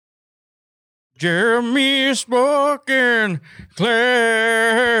Jeremy spoke in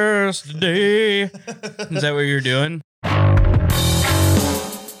class today. Is that what you're doing?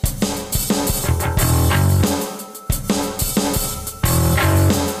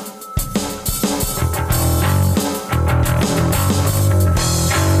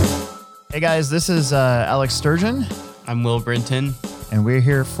 Hey guys, this is Alex Sturgeon. I'm Will Brinton. And we're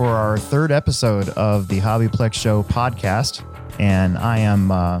here for our third episode of the HobbyPlex Show Podcast. And I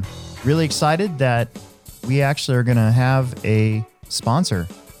am really excited that we actually are going to have a sponsor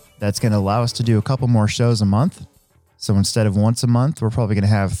that's going to allow us to do a couple more shows a month. So instead of once a month, we're probably going to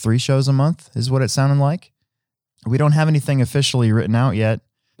have 3 shows a month, is what it sounded like. We don't have anything officially written out yet,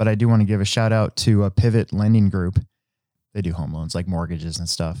 but I do want to give a shout out to Pivot Lending Group. They do home loans like mortgages and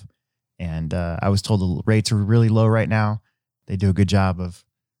stuff. And I was told the rates are really low right now. They do a good job of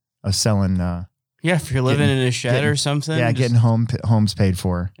selling. Yeah, if you're living in a shed or something. Yeah, getting homes paid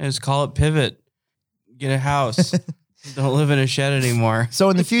for. Just call it Pivot. Get a house. Don't live in a shed anymore.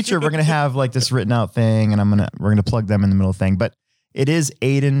 So in the future, we're gonna have like this written out thing, and we're gonna plug them in the middle thing. But it is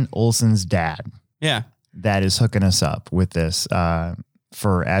Aiden Olson's dad. Yeah, that is hooking us up with this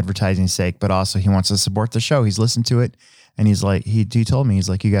for advertising's sake, but also he wants to support the show. He's listened to it. And he's like, he told me, he's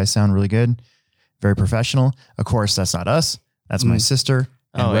like, you guys sound really good, very professional. Of course, that's not us. That's my sister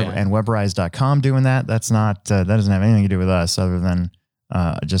and Weberize.com doing that. That's not, that doesn't have anything to do with us other than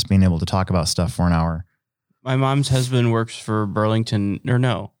just being able to talk about stuff for an hour. My mom's husband works for BNSF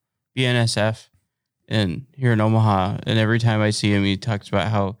here in Omaha. And every time I see him, he talks about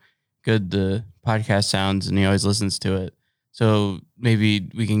how good the podcast sounds and he always listens to it. So maybe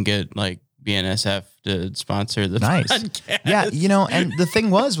we can get like BNSF to sponsor the podcast. Yeah, and the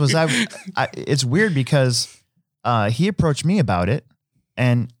thing was I it's weird because he approached me about it,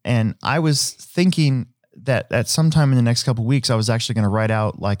 and I was thinking that at some time in the next couple of weeks I was actually going to write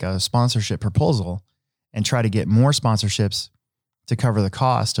out like a sponsorship proposal and try to get more sponsorships to cover the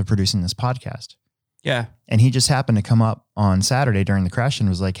cost of producing this podcast. Yeah, and he just happened to come up on Saturday during the crash and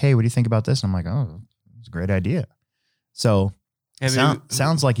was like, "Hey, what do you think about this?" And I'm like, "Oh, it's a great idea." So.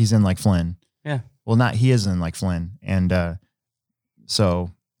 Sounds like he's in like Flynn. Yeah. Well, he is in like Flynn. And so,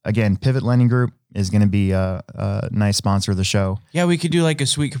 again, Pivot Lending Group is going to be a nice sponsor of the show. Yeah, we could do like a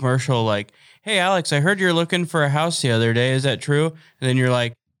sweet commercial like, "Hey, Alex, I heard you're looking for a house the other day. Is that true?" And then you're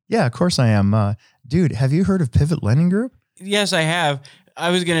like, "Yeah, of course I am. Dude, have you heard of Pivot Lending Group?" "Yes, I have.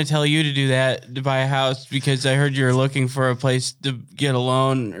 I was going to tell you to do that, to buy a house because I heard you're looking for a place to get a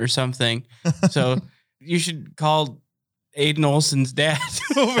loan or something. So you should call Aiden Olson's dad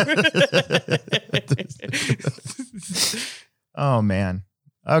over." Oh man.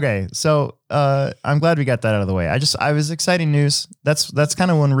 Okay. So, I'm glad we got that out of the way. I was exciting news. That's kind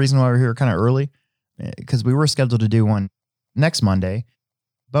of one reason why we're here kind of early, because we were scheduled to do one next Monday,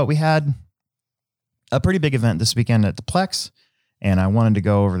 but we had a pretty big event this weekend at the Plex, and I wanted to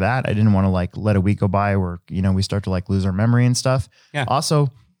go over that. I didn't want to like let a week go by where, we start to like lose our memory and stuff. Yeah. Also,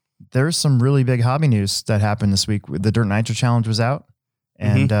 there's some really big hobby news that happened this week. The Dirt Nitro Challenge was out.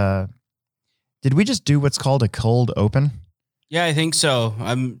 And did we just do what's called a cold open? Yeah, I think so.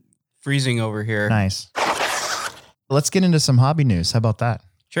 I'm freezing over here. Nice. Let's get into some hobby news. How about that?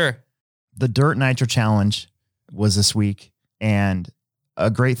 Sure. The Dirt Nitro Challenge was this week, and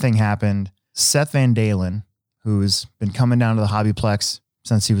a great thing happened. Seth Van Dalen, who's been coming down to the HobbyPlex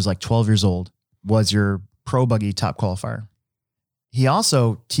since he was like 12 years old, was your pro buggy top qualifier. He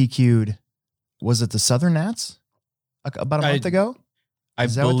also TQ'd, was it the Southern Nats about a month ago? I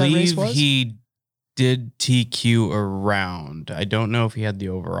believe he did TQ around. I don't know if he had the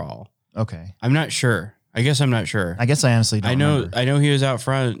overall. Okay. I'm not sure. I guess I'm not sure. I guess I honestly don't remember. I know he was out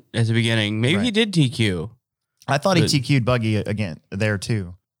front at the beginning. Maybe he did TQ. I thought he TQ'd buggy again there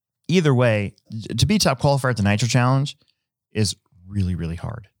too. Either way, to be top qualifier at the Nitro Challenge is really, really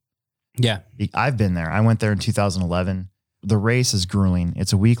hard. Yeah. I've been there. I went there in 2011. The race is grueling.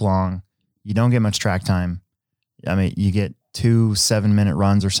 It's a week long. You don't get much track time. I mean, you get 2 7-minute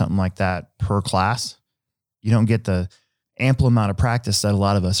runs or something like that per class. You don't get the ample amount of practice that a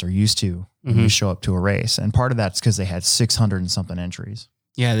lot of us are used to when you show up to a race. And part of that's because they had 600 and something entries.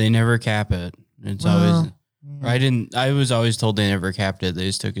 Yeah, they never cap it. It's always... I was always told they never capped it. They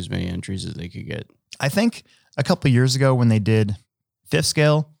just took as many entries as they could get. I think a couple of years ago when they did 5th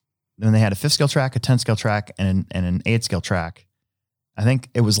scale, then they had a 5th scale track, a 10th scale track, and an 8th scale track. I think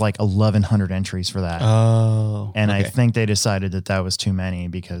it was like 1,100 entries for that. Oh. And I think they decided that was too many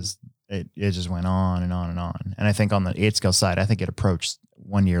because it just went on and on and on. And I think on the 8th scale side, I think it approached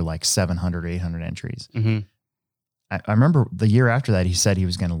one year like 700, 800 entries. Mm-hmm. I remember the year after that, he said he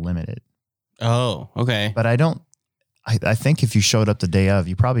was going to limit it. Oh, okay. But I think if you showed up the day of,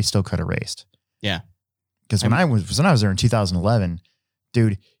 you probably still could have raced. Yeah. Because when I was there in 2011,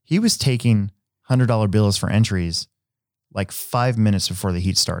 dude, he was taking $100 bills for entries like 5 minutes before the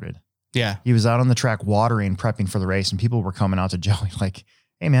heat started. Yeah. He was out on the track watering, prepping for the race, and people were coming out to Joey like,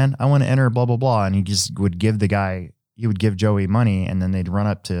 hey man, I want to enter blah, blah, blah. And he just would give Joey money, and then they'd run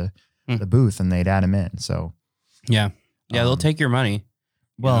up to the booth and they'd add him in. So yeah. They'll take your money.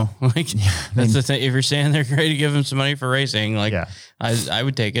 Well, like that's the thing. If you're saying they're ready to give them some money for racing, like I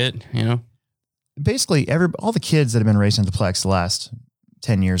would take it, Basically all the kids that have been racing at the Plex the last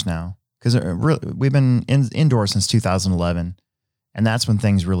 10 years now, because we've been indoors since 2011, and that's when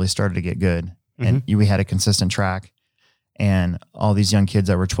things really started to get good. And we had a consistent track, and all these young kids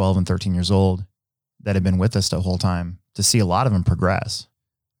that were 12 and 13 years old that had been with us the whole time, to see a lot of them progress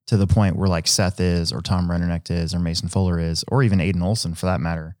to the point where like Seth is, or Tom Rennernecht is, or Mason Fuller is, or even Aiden Olson for that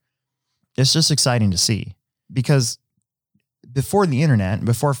matter. It's just exciting to see, because before the internet,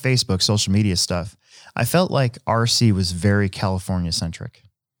 before Facebook, social media stuff, I felt like RC was very California centric.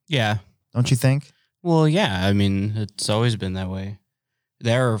 Yeah. Don't you think? Well, yeah. I mean, it's always been that way.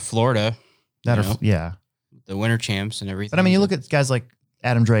 There, Florida. Yeah. The winter champs and everything. But I mean, you look at guys like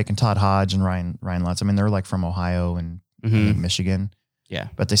Adam Drake and Todd Hodge and Ryan Lutz. I mean, they're like from Ohio and Michigan. Yeah.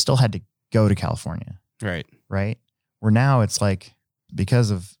 But they still had to go to California. Right. Right. Where now it's like,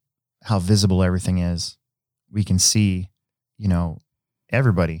 because of how visible everything is, we can see,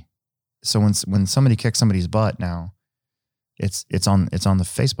 everybody. So when somebody kicks somebody's butt now, it's on the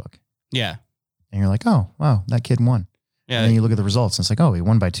Facebook. Yeah. And you're like, oh, wow, that kid won. Yeah. And then you look at the results and it's like, oh, he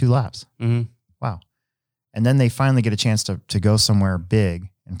won by 2 laps. Mm-hmm. Wow. And then they finally get a chance to go somewhere big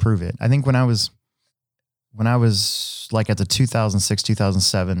and prove it. I think when I was like at the 2006,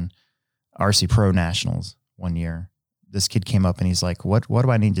 2007 RC Pro Nationals one year, this kid came up and he's like, what do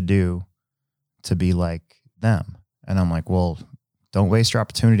I need to do to be like them? And I'm like, well, don't waste your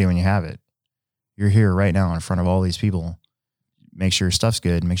opportunity when you have it. You're here right now in front of all these people. Make sure your stuff's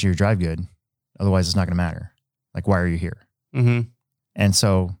good. Make sure you drive good. Otherwise, it's not going to matter. Like, why are you here? Mm-hmm. And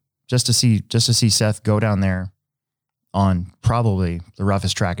so just to see Seth go down there on probably the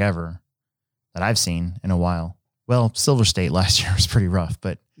roughest track ever that I've seen in a while. Well, Silver State last year was pretty rough,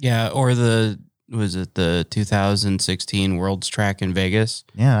 but yeah. Or was it the 2016 World's Track in Vegas?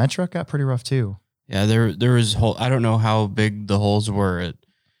 Yeah, that track got pretty rough too. Yeah, there was I don't know how big the holes were at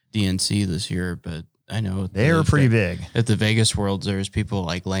DNC this year, but I know they were pretty big. At the Vegas Worlds, there's people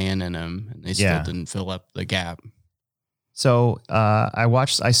like laying in them, and they still didn't fill up the gap. So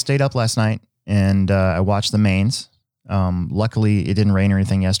I stayed up last night and I watched the mains. Luckily, it didn't rain or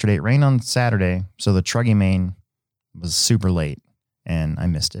anything yesterday. It rained on Saturday, so the Truggy main was super late, and I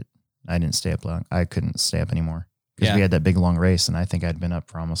missed it. I didn't stay up long. I couldn't stay up anymore because we had that big long race, and I think I'd been up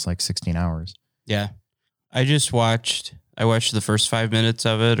for almost like 16 hours. Yeah. I watched the first 5 minutes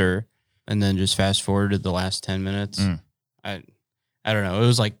of it, and then just fast forwarded the last 10 minutes. I don't know. It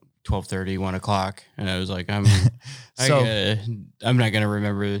was like 12:30, 1 o'clock. And I was like, I'm not going to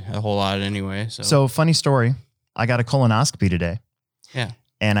remember a whole lot anyway. So funny story. I got a colonoscopy today. Yeah.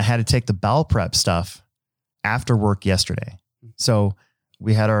 And I had to take the bowel prep stuff after work yesterday. So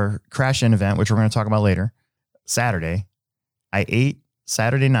we had our crash in event, which we're going to talk about later, Saturday. I ate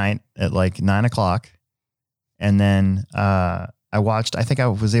Saturday night at like 9 o'clock. And then I think I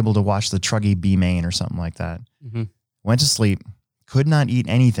was able to watch the Truggy B main or something like that. Mm-hmm. Went to sleep. Could not eat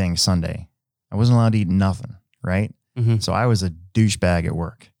anything Sunday. I wasn't allowed to eat nothing, right? Mm-hmm. So I was a douchebag at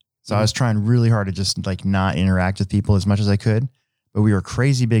work. So I was trying really hard to just like not interact with people as much as I could. But we were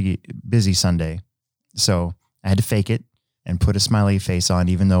crazy busy Sunday. So I had to fake it and put a smiley face on,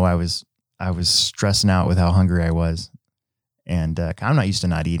 even though I was stressing out with how hungry I was. And I'm not used to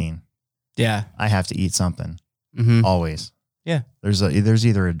not eating. Yeah. I have to eat something. Mm-hmm. Always. Yeah. There's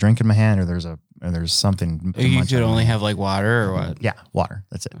either a drink in my hand or there's something. You could only have like water or what? Yeah, water.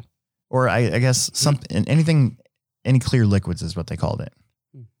 That's it. Or I guess any clear liquids is what they called it.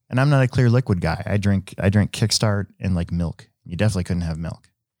 And I'm not a clear liquid guy. I drink Kickstart and like milk. You definitely couldn't have milk.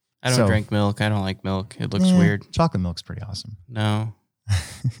 I don't drink milk. I don't like milk. It looks weird. Chocolate milk's pretty awesome. No.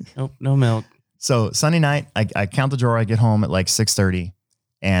 Nope, no milk. So Sunday night, I count the drawer. I get home at like 6:30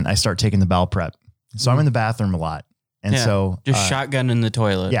 and I start taking the bowel prep. So I'm in the bathroom a lot. And so just shotgun in the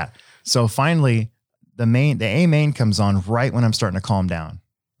toilet. Yeah. So finally the A main comes on right when I'm starting to calm down,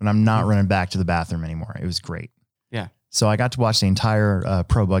 when I'm not running back to the bathroom anymore. It was great. Yeah. So I got to watch the entire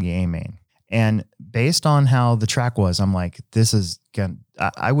Pro Buggy A main. And based on how the track was, I'm like,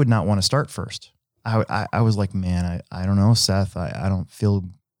 I would not want to start first. I was like, man, I don't know, Seth. I don't feel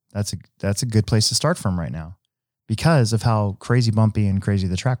that's a good place to start from right now because of how crazy bumpy and crazy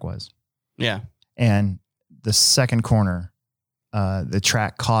the track was. Yeah. And the second corner, the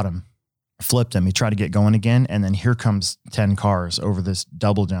track caught him flipped him. He tried to get going again, and then here comes 10 cars over this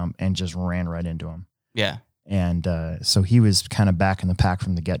double jump and just ran right into him. Yeah. And so he was kind of back in the pack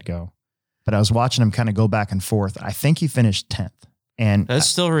from the get-go. But I was watching him kind of go back and forth. I think he finished 10th. And that's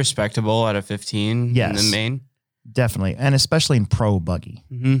still respectable out of 15 in the main. Definitely. And especially in pro buggy,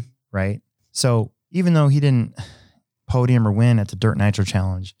 right? So even though he didn't podium or win at the Dirt Nitro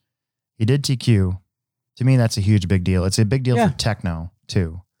Challenge, he did TQ. To me, that's a huge big deal. It's a big deal for Techno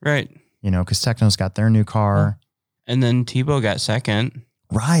too. Right. You know, because Techno's got their new car. And then Tebow got second.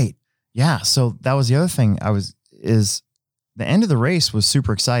 Right. Yeah. So that was the other thing is the end of the race was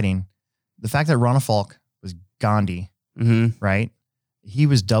super exciting. The fact that Ronafalk was Gandhi, right? He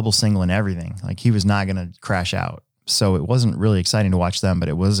was double singling everything. Like he was not going to crash out. So it wasn't really exciting to watch them, but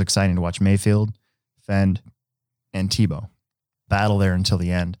it was exciting to watch Mayfield, Fend, and Tebow battle there until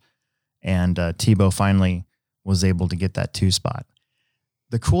the end. And Tebow finally was able to get that 2 spot.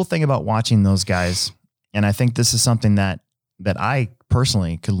 The cool thing about watching those guys, and I think this is something that I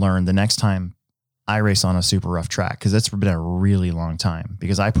personally could learn the next time I race on a super rough track, because it's been a really long time,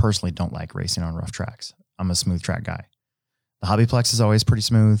 because I personally don't like racing on rough tracks. I'm a smooth track guy. The HobbyPlex is always pretty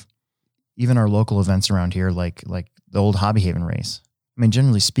smooth. Even our local events around here, like the old Hobby Haven race. I mean,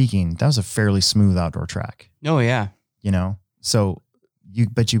 generally speaking, that was a fairly smooth outdoor track. Oh, yeah. You know? So you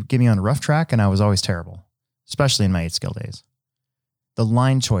give me on a rough track and I was always terrible, especially in my 8 skill days. The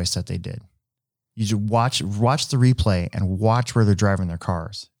line choice that they did. You just watch the replay and watch where they're driving their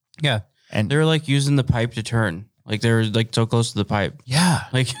cars. Yeah. And they're like using the pipe to turn. Like they're like so close to the pipe. Yeah.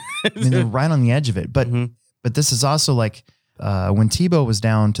 Like I mean, they're right on the edge of it. But but this is also like when Tebow was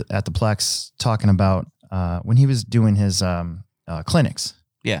down at the Plex talking about when he was doing his clinics.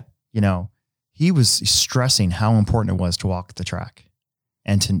 Yeah. You know, he was stressing how important it was to walk the track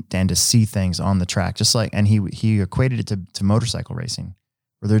and to see things on the track. Just like, and he equated it to motorcycle racing,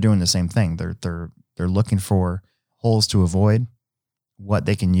 where they're doing the same thing. They're looking for holes to avoid, what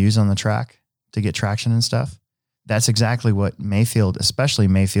they can use on the track to get traction and stuff. That's exactly what Mayfield, especially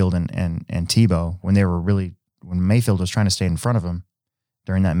Mayfield and Tebow, when Mayfield was trying to stay in front of him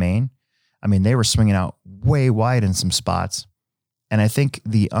during that main, I mean, they were swinging out way wide in some spots. And I think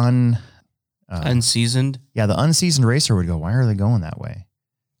the unseasoned. Yeah, the unseasoned racer would go, why are they going that way?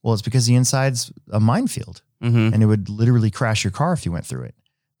 Well, it's because the inside's a minefield and it would literally crash your car if you went through it.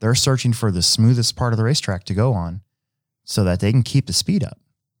 They're searching for the smoothest part of the racetrack to go on so that they can keep the speed up.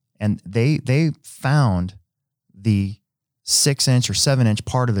 And they found the 6-inch or 7-inch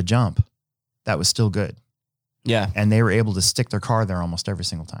part of the jump that was still good. Yeah. And they were able to stick their car there almost every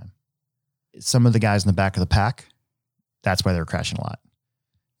single time. Some of the guys in the back of the pack, that's why they were crashing a lot.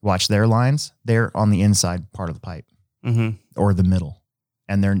 Watch their lines. They're on the inside part of the pipe or the middle.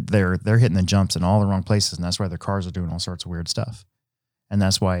 And they're hitting the jumps in all the wrong places. And that's why their cars are doing all sorts of weird stuff. And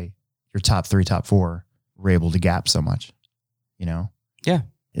that's why your top 3, top 4 were able to gap so much, you know? Yeah.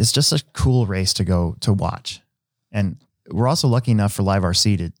 It's just a cool race to go to watch. And we're also lucky enough for Live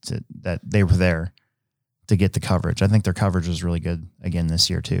RC that they were there to get the coverage. I think their coverage was really good again this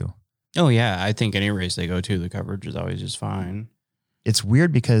year too. Oh yeah. I think any race they go to, the coverage is always just fine. It's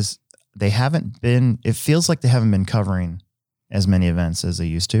weird because it feels like they haven't been covering as many events as they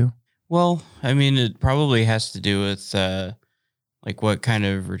used to. Well, I mean, it probably has to do with, like what kind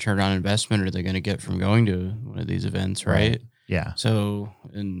of return on investment are they going to get from going to one of these events, right? Yeah. So,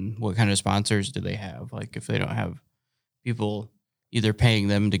 and what kind of sponsors do they have? Like if they don't have people either paying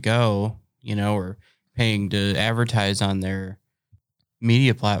them to go, you know, or paying to advertise on their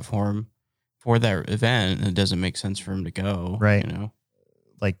media platform for that event, it doesn't make sense for them to go. Right. You know,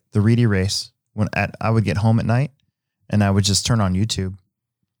 like the Reedy race, I would get home at night and I would just turn on YouTube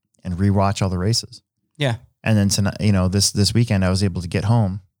and rewatch all the races. Yeah. And then tonight, you know, this weekend I was able to get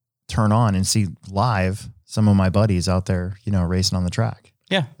home, turn on and see live some of my buddies out there, you know, racing on the track.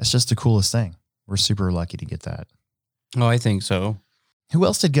 Yeah. That's just the coolest thing. We're super lucky to get that. Oh, I think so. Who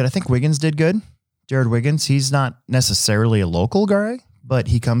else did good? I think Wiggins did good. Jared Wiggins. He's not necessarily a local guy, but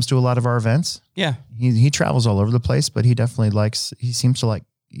he comes to a lot of our events. Yeah. He travels all over the place, but he definitely he seems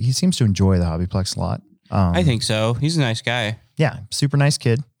to enjoy the HobbyPlex a lot. I think so. He's a nice guy. Yeah. Super nice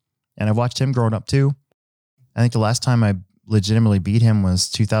kid. And I've watched him growing up too. I think the last time I legitimately beat him was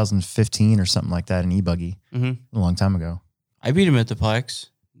 2015 or something like that in e-buggy a long time ago. I beat him at the Plex.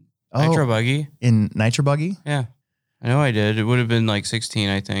 Nitro buggy. In Nitro buggy? Yeah. I know I did. It would have been like 16,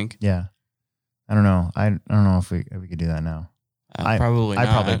 I think. Yeah. I don't know. I don't know if we could do that now. Probably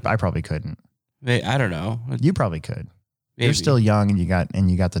not. I probably couldn't. I don't know. You probably could. Maybe. You're still young and you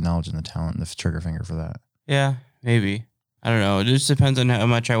got the knowledge and the talent and the trigger finger for that. Yeah, maybe. I don't know. It just depends on how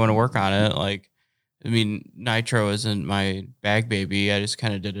much I want to work on it. Like I mean, nitro isn't my bag baby. I just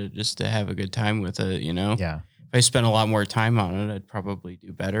kind of did it just to have a good time with it, you know? Yeah. If I spent a lot more time on it, I'd probably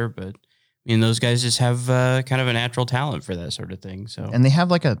do better. But I mean, those guys just have kind of a natural talent for that sort of thing. So, And they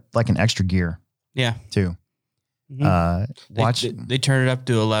have like an extra gear. Yeah. Too. Mm-hmm. They turn it up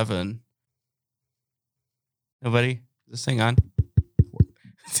to 11. Nobody? Is this thing on?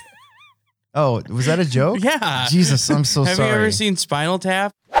 Oh, was that a joke? Yeah. Jesus, I'm so have sorry. Have you ever seen Spinal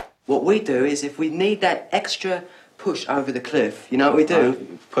Tap? What we do is if we need that extra push over the cliff, you know what we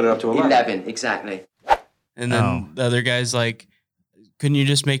do? Put it up to 11. 11, exactly. And then the other guy's like, couldn't you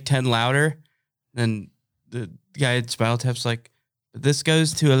just make 10 louder? And the guy at Spinal Tap's like, but this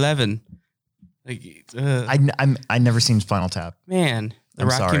goes to 11. Like, I never seen Spinal Tap. Man, the I'm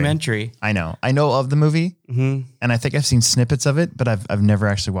rockumentary. Sorry. I know of the movie, mm-hmm. and I think I've seen snippets of it, but I've never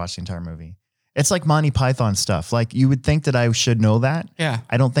actually watched the entire movie. It's like Monty Python stuff. Like you would think that I should know that. Yeah.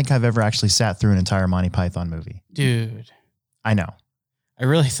 I don't think I've ever actually sat through an entire Monty Python movie. Dude. I know. I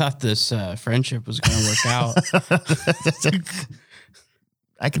really thought this friendship was going to work out.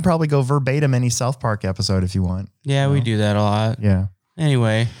 I could probably go verbatim any South Park episode if you want. Yeah, we do that a lot. Yeah.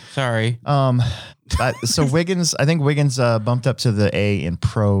 Anyway, sorry. So Wiggins, I think Wiggins bumped up to the A in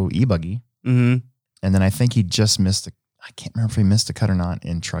Pro E-Buggy. Mm-hmm. And then I think he just missed I can't remember if he missed the cut or not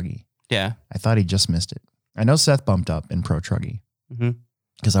in Truggy. Yeah. I thought he just missed it. I know Seth bumped up in Pro Truggy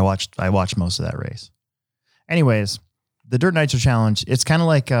because I watched most of that race. Anyways, the Dirt Nitro Challenge, it's kind of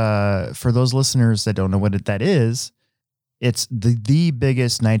like, for those listeners that don't know what that is, it's the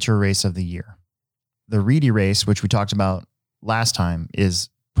biggest nitro race of the year. The Reedy race, which we talked about last time, is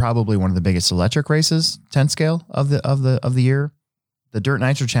probably one of the biggest electric races, 10 scale of the year. The Dirt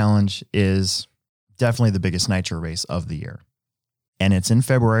Nitro Challenge is definitely the biggest nitro race of the year. And it's in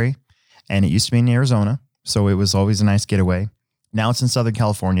February, and it used to be in Arizona, so it was always a nice getaway. Now it's in Southern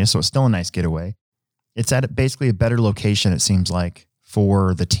California, so it's still a nice getaway. It's at basically a better location, it seems like,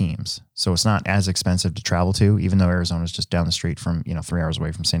 for the teams. So it's not as expensive to travel to, even though Arizona's just down the street from, 3 hours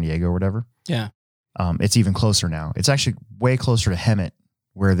away from San Diego or whatever. Yeah. It's even closer now. It's actually way closer to Hemet,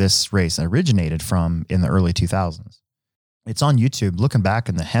 where this race originated from in the early 2000s. It's on YouTube. Looking back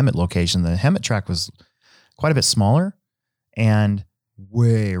in the Hemet location, the Hemet track was quite a bit smaller and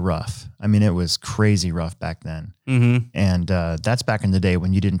way rough. I mean, it was crazy rough back then. Mm-hmm. And that's back in the day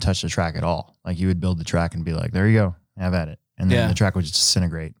when you didn't touch the track at all. Like you would build the track and be like, there you go, have at it. And then the track would just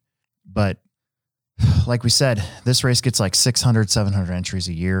disintegrate. But like we said, this race gets like 600, 700 entries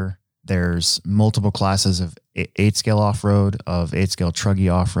a year. There's multiple classes of 8 scale off-road, of 8 scale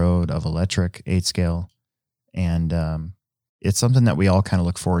truggy off-road, of electric 8 scale. And it's something that we all kind of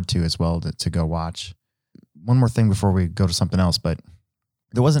look forward to as well to go watch. One more thing before we go to something else, but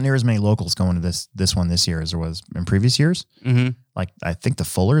there wasn't near as many locals going to this one this year as there was in previous years. Mm-hmm. Like I think the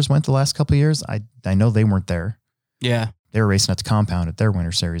Fullers went the last couple of years. I know they weren't there. Yeah. They were racing at the compound at their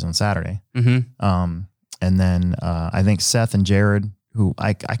winter series on Saturday. Mm-hmm. And then I think Seth and Jared, who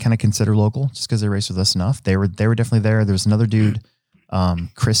I kind of consider local just because they raced with us enough. They were definitely there. There was another dude,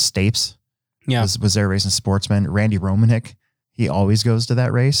 Chris Stapes, was there racing Sportsman. Randy Romanek, he always goes to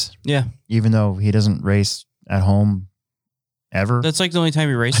that race. Yeah. Even though he doesn't race at home ever. That's like the only time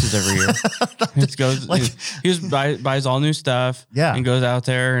he races every year. He buys all new stuff. Yeah. And goes out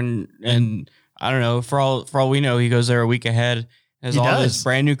there and I don't know, for all we know, he goes there a week ahead. Has all his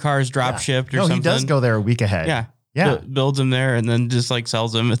brand new cars drop shipped or something. He does go there a week ahead. Yeah. Yeah. Builds them there and then just like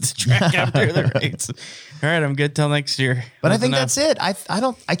sells them at the track after the race. All right, I'm good till next year. But I think that's it. I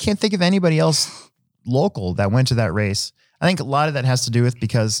can't think of anybody else local that went to that race. I think a lot of that has to do with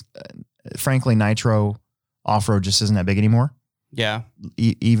because frankly, nitro off-road just isn't that big anymore. Yeah.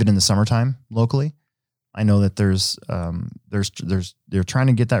 Even in the summertime locally. I know that they're trying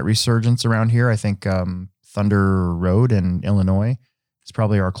to get that resurgence around here. I think Thunder Road in Illinois is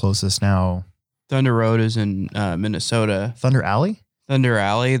probably our closest now. Thunder Road is in Minnesota. Thunder Alley? Thunder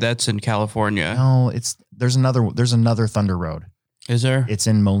Alley, that's in California. No, there's another Thunder Road. Is there? It's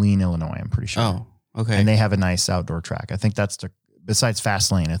in Moline, Illinois, I'm pretty sure. Oh, okay. And they have a nice outdoor track. I think that's besides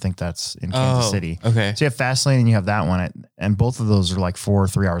Fastlane, I think that's in Kansas City. Okay. So you have Fastlane and you have that one, and both of those are like 4 or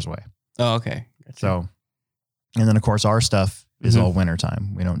 3 hours away. Oh, okay. Gotcha. So, and then of course our stuff is all winter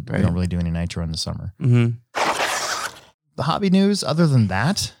time. We don't really do any nitro in the summer. Mm-hmm. The hobby news, other than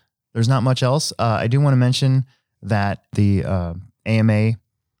that, there's not much else. I do want to mention that the AMA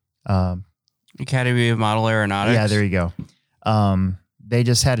Academy of Modern Aeronautics. Yeah, there you go. They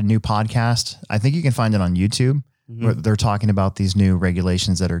just had a new podcast. I think you can find it on YouTube. Mm-hmm. Where they're talking about these new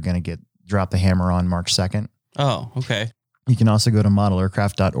regulations that are going to drop the hammer on March 2nd. Oh, okay. You can also go to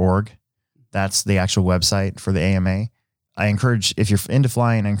modelaircraft.org. That's the actual website for the AMA. I encourage, if you're into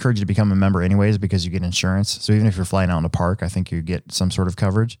flying, I encourage you to become a member anyways, because you get insurance. So even if you're flying out in a park, I think you get some sort of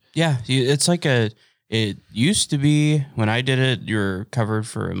coverage. Yeah. It's like it used to be when I did it, you're covered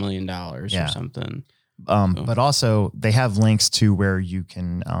for $1 million or something. But also they have links to where you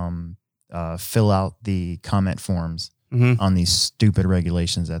can fill out the comment forms on these stupid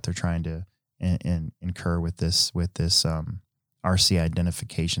regulations that they're trying to incur with this RC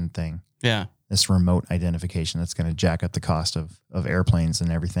identification thing. Yeah. This remote identification that's going to jack up the cost of airplanes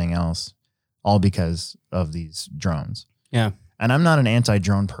and everything else, all because of these drones. Yeah. And I'm not an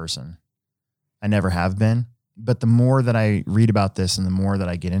anti-drone person. I never have been. But the more that I read about this and the more that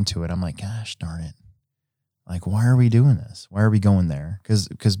I get into it, I'm like, gosh darn it. Like, why are we doing this? Why are we going there?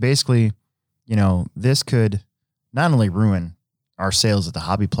 Because basically, you know, this could not only ruin our sales at the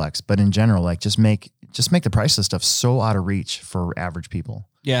HobbyPlex, but in general, like just make the price of stuff so out of reach for average people.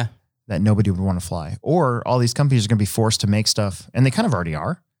 Yeah. That nobody would want to fly. Or all these companies are going to be forced to make stuff, and they kind of already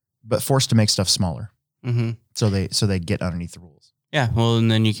are, but forced to make stuff smaller. Mm-hmm. So they get underneath the rules. Yeah. Well,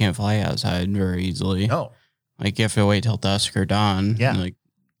 and then you can't fly outside very easily. No. Like you have to wait till dusk or dawn. Yeah. Like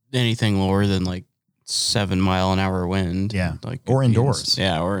anything lower than like 7 mile an hour wind. Yeah. Like or indoors.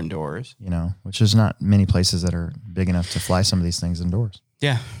 Yeah. Or indoors. You know, which there's not many places that are big enough to fly some of these things indoors.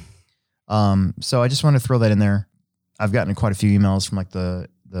 Yeah. So I just want to throw that in there. I've gotten quite a few emails from like the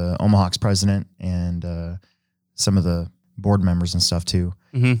Omahawks president and some of the board members and stuff too,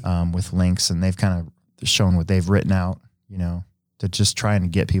 with links, and they've kind of shown what they've written out, you know, to just trying to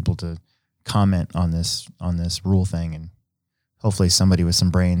get people to comment on this rule thing, and hopefully somebody with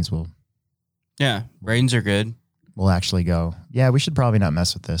some brains will. Yeah, brains are good. Will actually go, yeah, we should probably not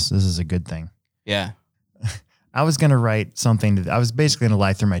mess with this. This is a good thing. Yeah. I was gonna write something. I was basically gonna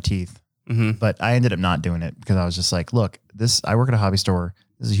lie through my teeth. But I ended up not doing it because I was just like, look, I work at a hobby store.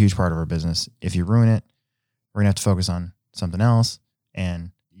 This is a huge part of our business. If you ruin it, we're going to have to focus on something else.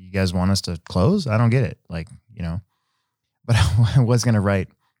 And you guys want us to close? I don't get it. Like, you know, but I was going to write,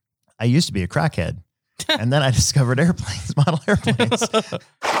 I used to be a crackhead. And then I discovered model airplanes.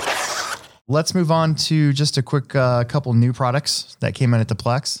 Let's move on to just a quick couple new products that came in at the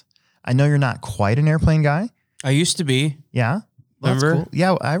Plex. I know you're not quite an airplane guy. I used to be. Yeah. Well, remember? Cool.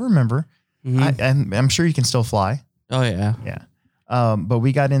 Yeah, I remember. I'm sure you can still fly. Oh, yeah. Yeah. But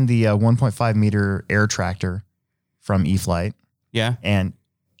we got in the 1.5 meter air tractor from E-Flight. Yeah. And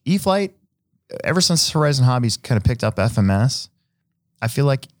E-Flight, ever since Horizon Hobbies kind of picked up FMS, I feel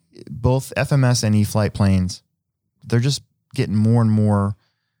like both FMS and E-Flight planes, they're just getting more and more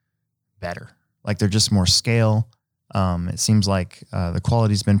better. Like they're just more scale. It seems like the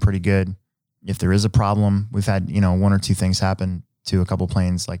quality's been pretty good. If there is a problem, we've had, you know, one or two things happen to a couple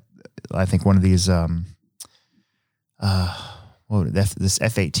planes. Like I think one of these, this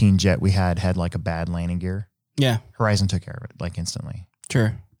F-18 jet we had like a bad landing gear. Yeah. Horizon took care of it like instantly.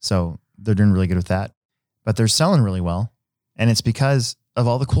 Sure. So they're doing really good with that, but they're selling really well. And it's because of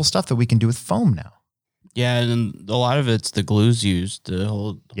all the cool stuff that we can do with foam now. Yeah. And a lot of it's the glues used to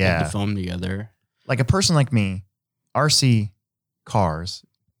hold the foam together. Like a person like me, RC cars,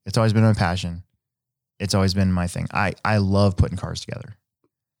 it's always been my passion. It's always been my thing. I love putting cars together.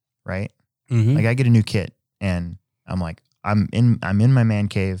 Right? Like I get a new kit and I'm like, I'm in my man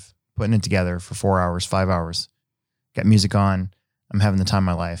cave putting it together for 4 hours, 5 hours, got music on. I'm having the time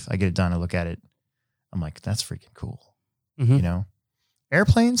of my life. I get it done. I look at it. I'm like, that's freaking cool. You know,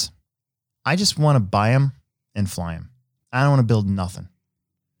 airplanes, I just want to buy them and fly them. I don't want to build nothing.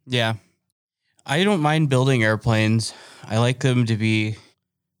 Yeah. I don't mind building airplanes. I like them to be,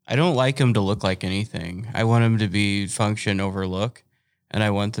 I don't like them to look like anything. I want them to be function over look. And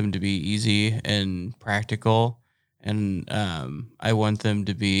I want them to be easy and practical. And I want them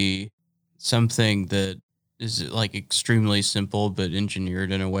to be something that is like extremely simple, but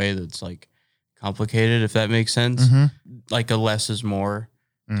engineered in a way that's like complicated, if that makes sense. Like a less is more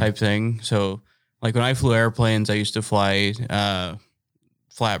type thing. So like when I flew airplanes, I used to fly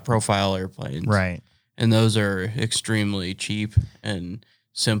flat profile airplanes. Right. And those are extremely cheap and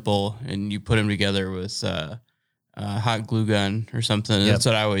simple. And you put them together with hot glue gun or something. Yep. That's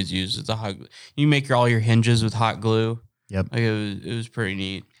what I always use. It's a hot. You make all your hinges with hot glue. Yep. Like it was pretty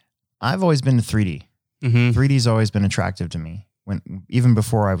neat. I've always been to 3D. 3D's always been attractive to me even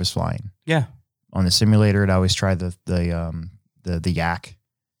before I was flying. Yeah. On the simulator, I'd always try the yak.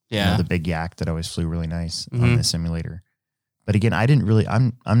 Yeah. You know, the big yak that always flew really nice on the simulator. But again, I didn't really,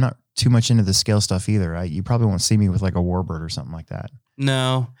 I'm not too much into the scale stuff either. You probably won't see me with like a warbird or something like that.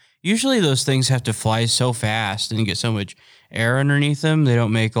 No. Usually those things have to fly so fast and get so much air underneath them. They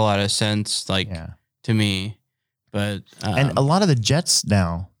don't make a lot of sense, to me. But and a lot of the jets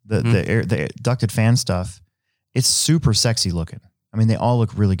now, the ducted fan stuff, it's super sexy looking. I mean, they all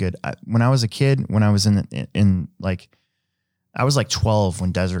look really good. When I was a kid, when I was I was like 12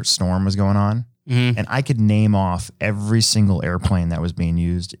 when Desert Storm was going on, and I could name off every single airplane that was being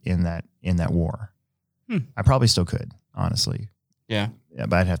used in that war. I probably still could, honestly. Yeah,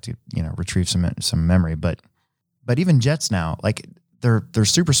 but I'd have to, retrieve some memory. But even jets now, like they're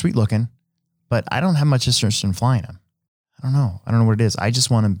super sweet looking, but I don't have much interest in flying them. I don't know what it is. I just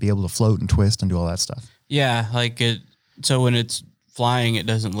want to be able to float and twist and do all that stuff. Yeah, so when it's flying, it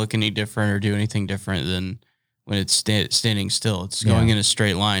doesn't look any different or do anything different than when it's standing still. It's going in a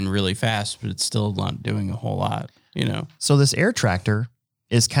straight line really fast, but it's still not doing a whole lot, So this air tractor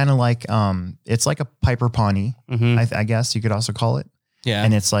is kind of like, it's like a Piper Pawnee, I guess you could also call it. Yeah.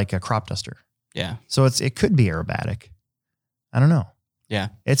 And it's like a crop duster. Yeah. So it could be aerobatic. I don't know. Yeah.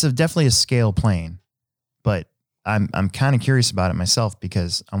 It's definitely a scale plane, but I'm kind of curious about it myself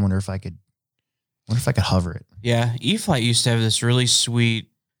because I wonder if I could hover it. Yeah. E-Flight used to have this really sweet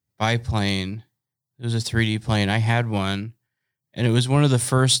biplane. It was a 3D plane. I had one, and it was one of the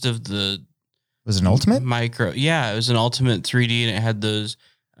first of the. Was it an Ultimate? Micro. Yeah, it was an Ultimate 3D, and it had those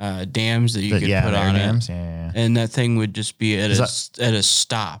dams that you could put on dams. it. Yeah. And that thing would just be at a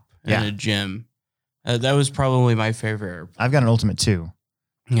stop in a gym. That was probably my favorite. I've got an Ultimate too.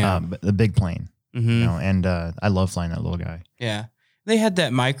 Yeah, the big plane. Mm-hmm. And I love flying that little guy. Yeah, they had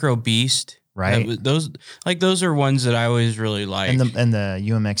that Micro Beast. Right. Those are ones that I always really liked. And the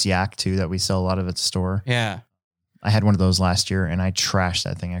UMX Yak too that we sell a lot of at the store. Yeah. I had one of those last year and I trashed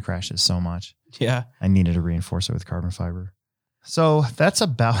that thing. I crashed it so much. Yeah. I needed to reinforce it with carbon fiber. So that's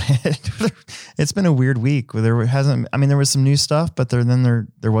about it. It's been a weird week. There was some new stuff, but there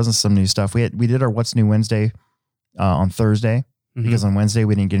wasn't some new stuff. We did our What's New Wednesday on Thursday because on Wednesday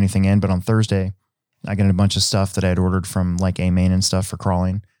we didn't get anything in, but on Thursday I got a bunch of stuff that I had ordered from like A-Main and stuff for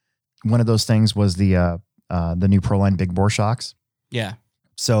crawling. One of those things was the new Proline big bore shocks. Yeah.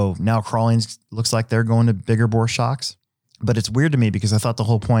 So now crawling looks like they're going to bigger bore shocks, but it's weird to me because I thought the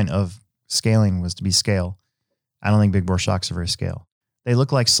whole point of scaling was to be scale. I don't think big bore shocks are very scale. They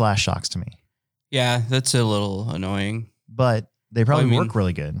look like slash shocks to me. Yeah, that's a little annoying, but they probably work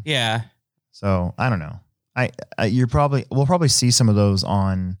really good. Yeah. So I don't know. We'll probably see some of those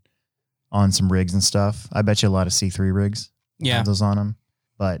on some rigs and stuff. I bet you a lot of C3 rigs have those on them,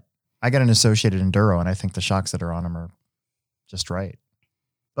 but I got an Associated Enduro, and I think the shocks that are on them are just right.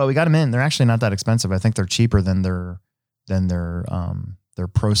 But we got them in. They're actually not that expensive. I think they're cheaper than their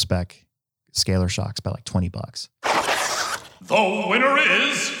Pro Spec scalar shocks by like $20. The winner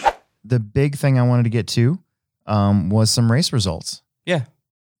is the big thing I wanted to get to was some race results. Yeah.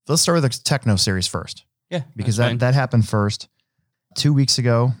 Let's start with the Techno Series first. Yeah, because that happened first. 2 weeks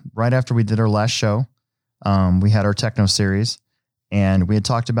ago, right after we did our last show, we had our Techno Series. And we had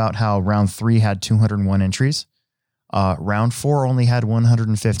talked about how round 3 had 201 entries. Round 4 only had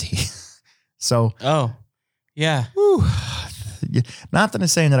 150. So, yeah. Whew, not that I'm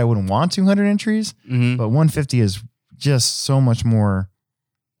saying that I wouldn't want 200 entries, but 150 is just so much more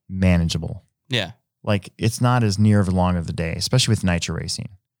manageable. Yeah. Like it's not as near of a long of the day, especially with nitro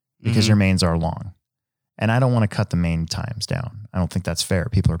racing, because your mains are long. And I don't want to cut the main times down. I don't think that's fair.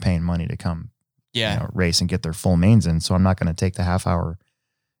 People are paying money to come race and get their full mains in. So I'm not going to take the half hour,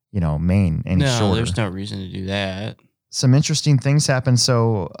 main any shorter. No, there's no reason to do that. Some interesting things happen.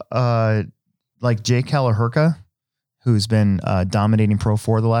 So, like Jake Kalahurka, who's been dominating Pro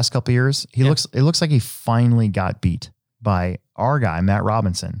 4 the last couple of years, it looks like he finally got beat by our guy, Matt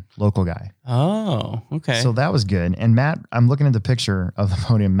Robinson, local guy. Oh, okay. So that was good. And Matt, I'm looking at the picture of the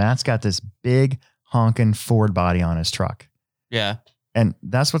podium. Matt's got this big honking Ford body on his truck. Yeah. And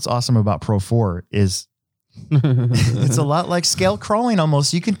that's what's awesome about Pro 4 is it's a lot like scale crawling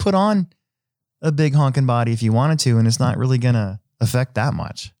almost. You can put on a big honking body if you wanted to, and it's not really going to affect that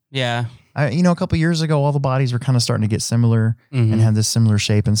much. Yeah. A couple of years ago, all the bodies were kind of starting to get similar and had this similar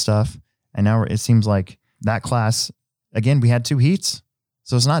shape and stuff. And now it seems like that class, again, we had 2 heats,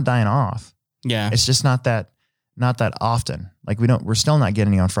 so it's not dying off. Yeah. It's just not that often. Like we're still not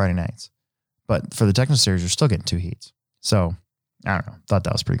getting any on Friday nights, but for the Techno Series, you're still getting 2 heats. So I don't know. Thought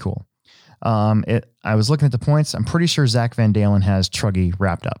that was pretty cool. I was looking at the points. I'm pretty sure Zach Van Dalen has Truggy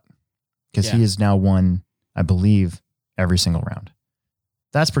wrapped up because he has now won, I believe, every single round.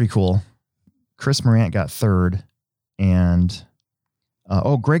 That's pretty cool. Chris Morant got 3rd, and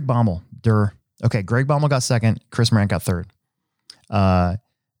Greg Baumel. Okay, Greg Baumel got 2nd. Chris Morant got 3rd.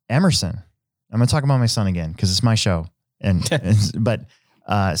 Emerson. I'm going to talk about my son again because it's my show.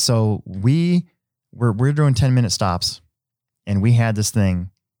 So we're doing 10-minute stops, and we had this thing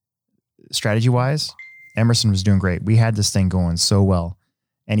strategy-wise. Emerson was doing great. We had this thing going so well,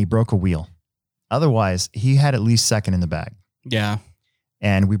 and he broke a wheel Otherwise, he had at least second in the bag. Yeah.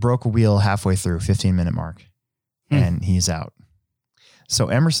 And we broke a wheel halfway through, 15-minute mark, and he's out. So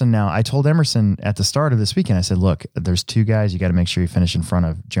Emerson now, I told Emerson at the start of this weekend, I said, look, there's 2 guys you got to make sure you finish in front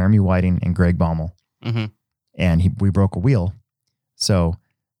of, Jeremy Whiting and Greg Baumel. Mm-hmm. And we broke a wheel. So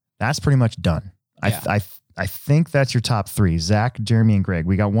that's pretty much done. Yeah. I think that's your top 3, Zach, Jeremy, and Greg.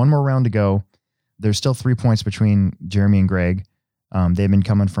 We got one more round to go. There's still 3 points between Jeremy and Greg. They've been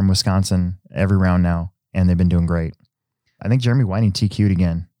coming from Wisconsin every round now, and they've been doing great. I think Jeremy Whiting TQ'd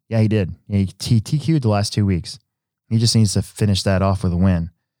again. Yeah, he did. Yeah, he TQ'd the last 2 weeks. He just needs to finish that off with a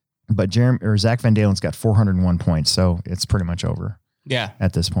win. But Zach Van Dalen's got 401 points, so it's pretty much over. Yeah.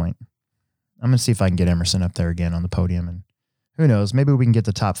 At this point. I'm going to see if I can get Emerson up there again on the podium, and who knows, maybe we can get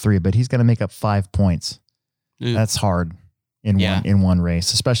the top 3, but he's going to make up 5 points. Ooh. That's hard in one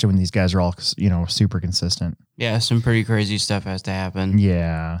race, especially when these guys are all, super consistent. Yeah, some pretty crazy stuff has to happen.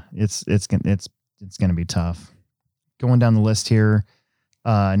 Yeah, it's going to be tough. Going down the list here,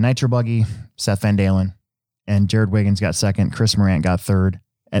 Nitro Buggy, Seth Van Dalen, and Jared Wiggins got second. Chris Morant got third.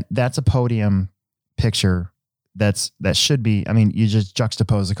 And that's a podium picture that should be, you just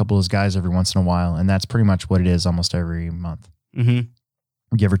juxtapose a couple of those guys every once in a while, and that's pretty much what it is almost every month.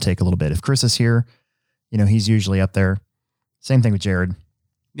 Mm-hmm. Give or take a little bit. If Chris is here, he's usually up there. Same thing with Jared.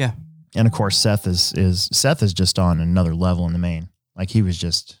 Yeah. And of course, Seth is just on another level in the main. Like he was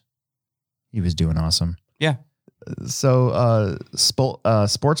doing awesome. Yeah. So,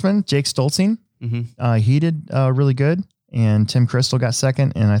 sportsman, Jake Stolzing, mm-hmm. He did really good. And Tim Crystal got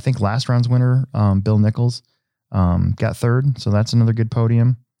second. And I think last round's winner, Bill Nichols, got third. So that's another good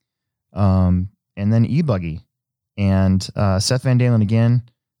podium. And then E-Buggy and Seth Van Dalen again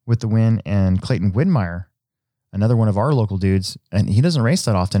with the win. And Clayton Widmeyer, another one of our local dudes. And he doesn't race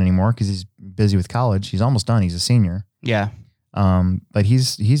that often anymore because he's busy with college. He's almost done. He's a senior. Yeah. But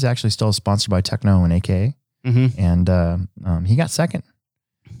he's actually still sponsored by Techno and AKA. Mm-hmm. And he got second.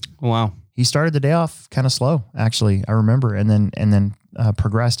 Wow. He started the day off kind of slow, actually. I remember, and then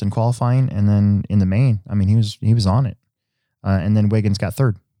progressed in qualifying, and then in the main. He was on it. And then Wiggins got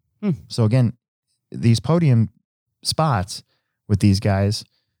third. So again, these podium spots with these guys,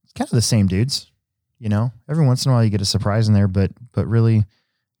 it's kind of the same dudes. Every once in a while you get a surprise in there, but really,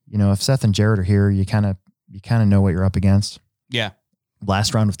 if Seth and Jared are here, you kind of know what you're up against. Yeah.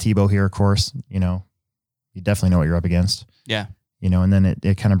 Last round with Tebow here, of course. You definitely know what you're up against. Yeah. And then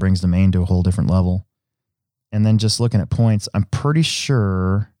it kind of brings the main to a whole different level. And then just looking at points, I'm pretty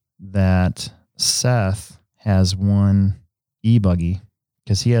sure that Seth has won E-Buggy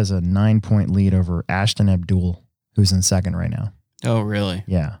because he has a 9-point lead over Ashton Abdul, who's in second right now. Oh, really?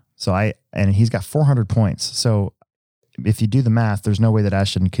 Yeah. And he's got 400 points. So if you do the math, there's no way that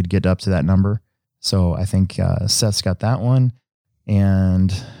Ashton could get up to that number. So I think Seth's got that one.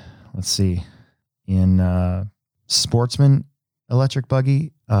 And let's see. In sportsman electric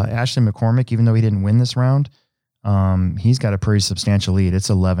buggy, Ashton McCormick, even though he didn't win this round, he's got a pretty substantial lead. It's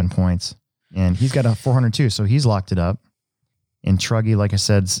 11 points. And he's got a 402, so he's locked it up. In Truggy, like I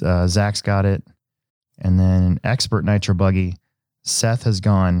said, Zach's got it. And then in expert nitro buggy, Seth has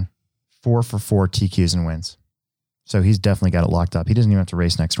gone 4 for 4 TQs and wins. So he's definitely got it locked up. He doesn't even have to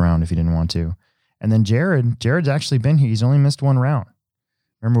race next round if he didn't want to. And then Jared's actually been here. He's only missed one round.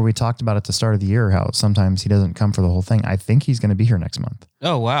 Remember we talked about at the start of the year how sometimes he doesn't come for the whole thing. I think he's going to be here next month.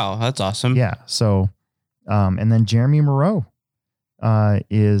 Oh, wow. That's awesome. Yeah. So, and then Jeremy Moreau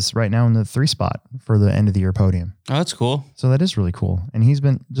is right now in the 3 spot for the end of the year podium. Oh, that's cool. So that is really cool. And he's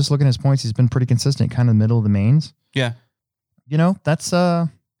been, just looking at his points, he's been pretty consistent, kind of middle of the mains. Yeah.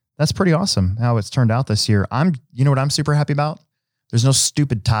 That's pretty awesome how it's turned out this year. You know what I'm super happy about? There's no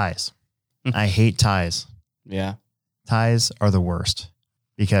stupid ties. I hate ties. Yeah. Ties are the worst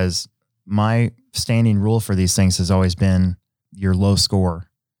because my standing rule for these things has always been your low score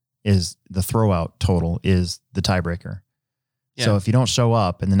is the throwout total is the tiebreaker. Yeah. So if you don't show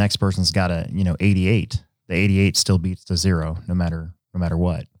up and the next person's got a, 88, the 88 still beats the 0 no matter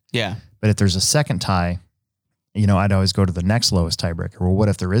what. Yeah. But if there's a second tie, I'd always go to the next lowest tiebreaker. Well, what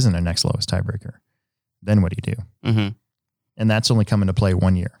if there isn't a next lowest tiebreaker? Then what do you do? Mm-hmm. And that's only come into play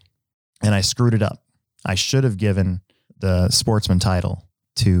 1 year. And I screwed it up. I should have given the sportsman title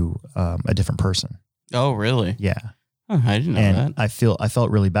to a different person. Oh, really? Yeah. Oh, I didn't know and that. I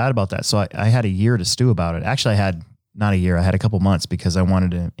felt really bad about that. So I had a year to stew about it. Actually, I had not a year. I had a couple months because I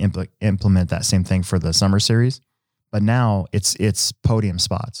wanted to implement that same thing for the summer series. But now it's podium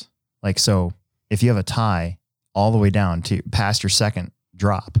spots. Like, so if you have a tie all the way down to past your second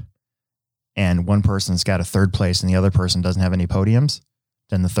drop and one person's got a third place and the other person doesn't have any podiums,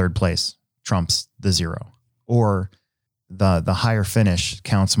 then the third place trumps the 0. Or the higher finish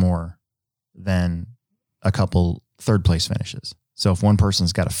counts more than a couple third place finishes. So if one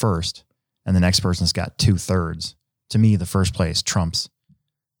person's got a first and the next person's got 2/3, to me, the first place trumps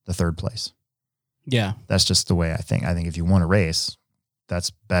the third place. Yeah. That's just the way I think. I think if you won a race, that's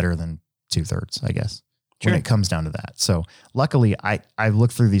better than 2/3, I guess, Sure. when it comes down to that. So luckily, I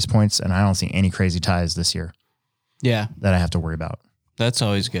looked through these points and I don't see any crazy ties this year Yeah. that I have to worry about. That's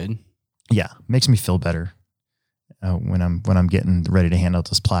always good. Yeah, makes me feel better when I'm getting ready to hand out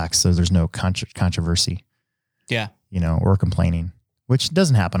those plaques, so there's no controversy. Yeah. Or complaining, which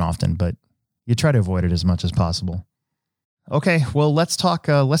doesn't happen often, but you try to avoid it as much as possible. Okay, well, let's talk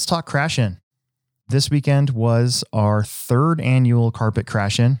crash-in. This weekend was our 3rd annual carpet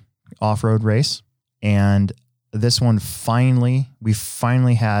crash-in off-road race, and this one we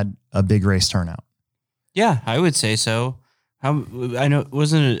finally had a big race turnout. Yeah, I would say so. I know,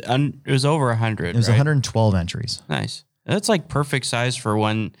 wasn't it? It was over 100. It was 112 entries. Nice. That's like perfect size for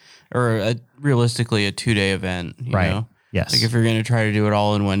one, or realistically a 2-day event. You know? Yes. Like if you're going to try to do it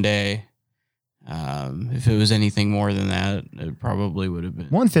all in one day, if it was anything more than that, it probably would have been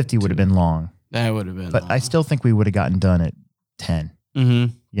 150 would have been long. That would have been. But long. I still think we would have gotten done at 10.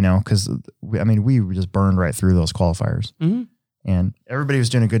 Mm-hmm. Because we just burned right through those qualifiers, and everybody was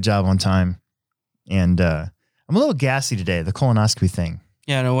doing a good job on time. And I'm a little gassy today. The colonoscopy thing.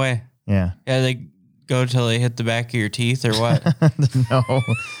 Yeah, no way. Yeah. Yeah, they go till they hit the back of your teeth or what?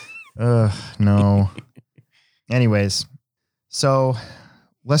 No. Anyways, so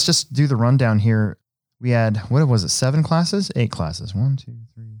let's just do the rundown here. We had, what was it? 7 classes? 8 classes. 1, 2,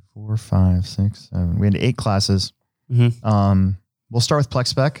 3, 4, 5, 6, 7. We had 8 classes. Mm-hmm. We'll start with Plex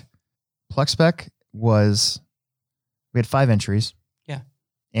Spec. Plex Spec we had 5 entries. Yeah.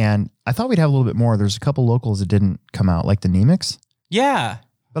 And I thought we'd have a little bit more. There's a couple locals that didn't come out, like the Nemix. Yeah.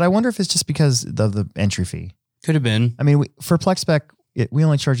 But I wonder if it's just because of the entry fee. Could have been. I mean, for Plex Spec, we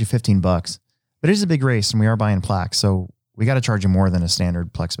only charge you $15, but it is a big race and we are buying plaques. So we got to charge you more than a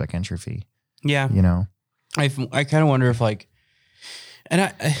standard Plex Spec entry fee. Yeah. I kind of wonder if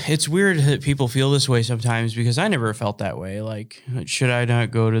it's weird that people feel this way sometimes, because I never felt that way. Like, should I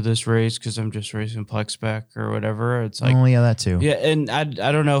not go to this race because I'm just racing Plex Spec or whatever? It's like, oh yeah, that too. Yeah. And I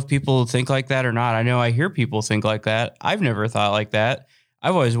don't know if people think like that or not. I know I hear people think like that. I've never thought like that.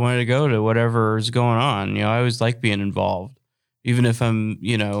 I've always wanted to go to whatever's going on. I always like being involved, even if I'm,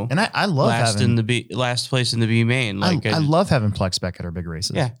 and I love last place in the B main. Like I love having Plex Spec at our big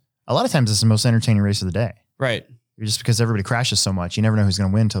races. Yeah. A lot of times it's the most entertaining race of the day. Right. Just because everybody crashes so much, you never know who's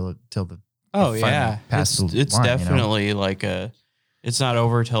going to win till the yeah. It's line, definitely like it's not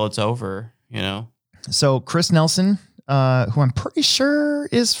over till it's over, So Chris Nelson, who I'm pretty sure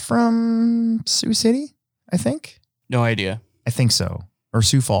is from Sioux City, I think. No idea. I think so. Or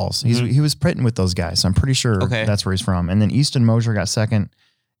Sioux Falls. He was pitting with those guys. So I'm pretty sure that's where he's from. And then Easton Mosier got second,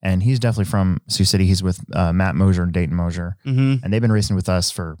 and he's definitely from Sioux City. He's with Matt Mosier and Dayton Mosier. Mm-hmm. And they've been racing with us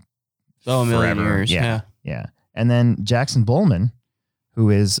for a million years. Yeah. And then Jackson Bowman, who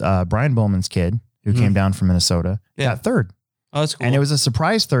is Brian Bowman's kid, who came down from Minnesota, got third. Oh, that's cool. And it was a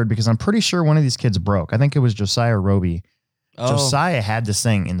surprise third because I'm pretty sure one of these kids broke. I think it was Josiah Roby. Oh. Josiah had this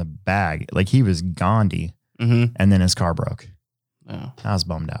thing in the bag. Like he was Gandhi. Mm-hmm. And then his car broke. Oh. I was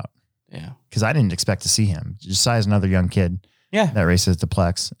bummed out. Yeah. Because I didn't expect to see him. Josiah's another young kid. Yeah. That races the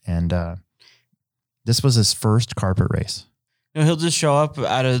Plex. And this was his first carpet race. He'll just show up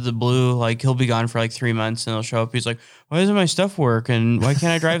out of the blue. Like he'll be gone for like 3 months and he'll show up. He's like, why doesn't my stuff work? And why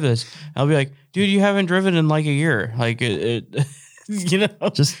can't I drive this? I'll be like, dude, you haven't driven in like a year. Like it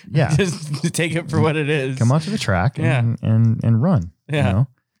just take it for what it is. Come out to the track and run. Yeah.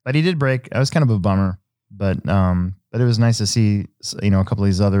 But he did break. I was kind of a bummer, but it was nice to see, a couple of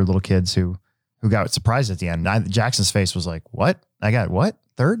these other little kids who got surprised at the end. Jackson's face was like, what? I got what?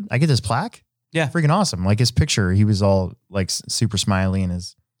 Third? I get this plaque? Yeah. Freaking awesome. Like his picture, he was all like super smiley and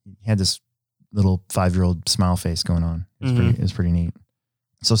he had this little 5-year-old smile face going on. It was pretty neat.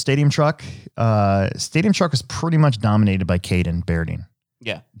 So Stadium Truck was pretty much dominated by Caden Bairding.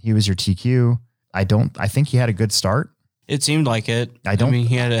 Yeah. He was your TQ. I think he had a good start. It seemed like it. I mean,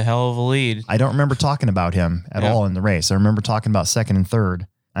 he had a hell of a lead. I don't remember talking about him at all in the race. I remember talking about second and third.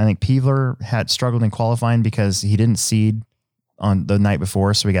 I think Peevler had struggled in qualifying because he didn't seed on the night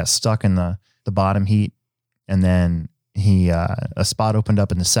before. So he got stuck in the bottom heat. And then a spot opened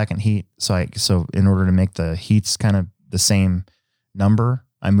up in the second heat. So in order to make the heats kind of the same number,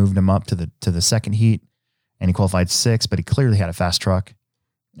 I moved him up to the second heat, and he qualified 6th, but he clearly had a fast truck.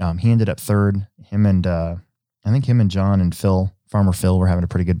 He ended up third. I think him and John and Farmer Phil were having a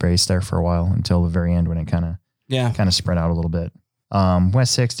pretty good race there for a while until the very end when it kind of spread out a little bit.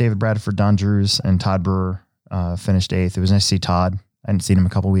 West 6, David Bradford, Don Drews, and Todd Brewer finished 8th. It was nice to see Todd. I hadn't seen him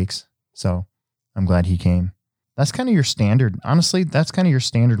in a couple weeks. So I'm glad he came. That's kind of your standard. Honestly, that's kind of your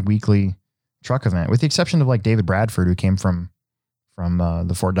standard weekly truck event, with the exception of like David Bradford, who came from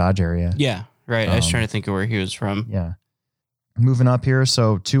the Fort Dodge area. Yeah, right. I was trying to think of where he was from. Yeah. Moving up here.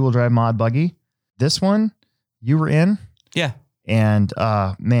 So 2-wheel drive mod buggy. This one you were in. Yeah. And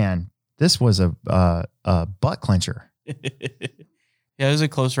man, this was a butt clencher. Yeah, it was a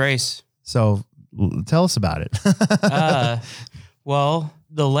close race. So tell us about it. Well,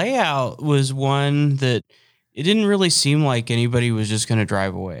 the layout was one that it didn't really seem like anybody was just going to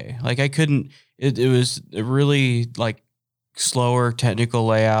drive away. Like it was a really like slower technical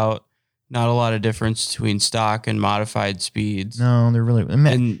layout. Not a lot of difference between stock and modified speeds. No, they're really,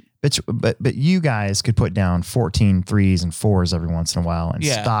 but you guys could put down 14 3s and 4s every once in a while, and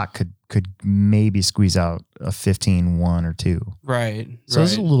stock could maybe squeeze out a 15 1 or 2. Right. So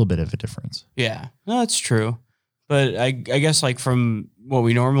there's a little bit of a difference. Yeah, no, that's true. But I guess like from what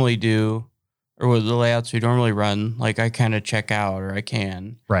we normally do, or what the layouts we normally run, like I kind of check out, or I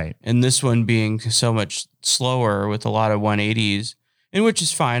can. Right. And this one being so much slower with a lot of 180s, and which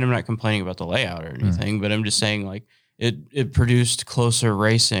is fine. I'm not complaining about the layout or anything, but I'm just saying like it produced closer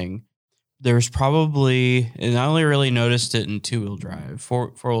racing. There's probably, and I only really noticed it in 2-wheel drive.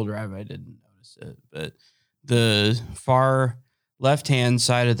 4-wheel drive, I didn't notice it, but the far left-hand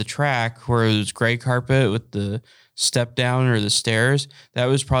side of the track where it was gray carpet with the step down or the stairs, that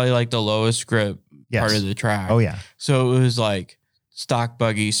was probably like the lowest grip part of the track. Oh yeah. So it was like stock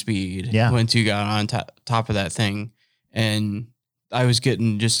buggy speed once you got on top of that thing. And I was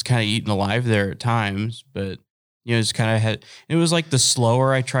getting just kind of eaten alive there at times, but you know, it's kind of it was like the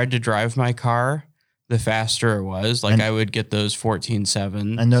slower I tried to drive my car, the faster it was. Like I would get those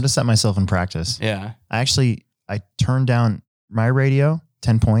 14.7. I noticed that myself in practice. Yeah. I turned down my radio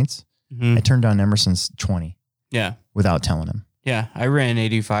 10 points. Mm-hmm. I turned down Emerson's 20. Yeah. Without telling him. Yeah. I ran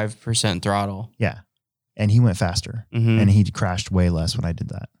 85% throttle. Yeah. And he went faster, and he crashed way less when I did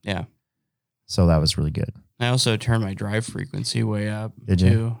that. Yeah. So that was really good. I also turned my drive frequency way up. Did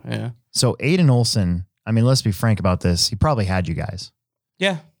you? Yeah. So Aiden Olson, I mean, let's be frank about this. He probably had you guys.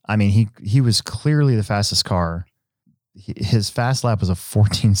 Yeah. I mean, he was clearly the fastest car. His fast lap was a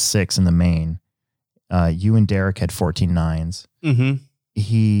 14.6 in the main. You and Derek had 14.9s. Mm-hmm.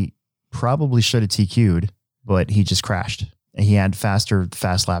 He probably should have TQ'd, but he just crashed. He had fast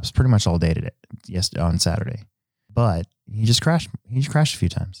laps pretty much all day today, on Saturday. But he just crashed. He just crashed a few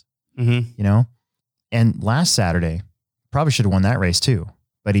times. Mm-hmm. You know? And last Saturday, probably should have won that race too,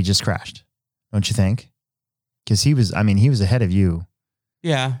 but he just crashed. Don't you think? Because he was ahead of you.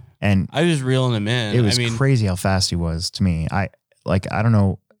 Yeah. And I was reeling him in. It was crazy how fast he was to me. I don't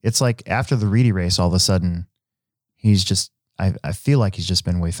know. It's like after the Reedy race, all of a sudden, he's just, I feel like he's just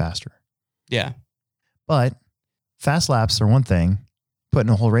been way faster. Yeah. But fast laps are one thing.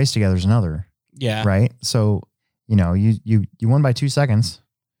 Putting a whole race together is another. Yeah. Right? So, you know, you won by 2 seconds.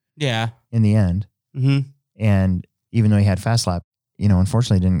 Yeah. In the end. Mm-hmm. And even though he had fast lap, you know,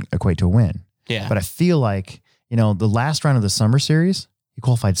 unfortunately didn't equate to a win. Yeah. But I feel like, you know, the last round of the summer series, he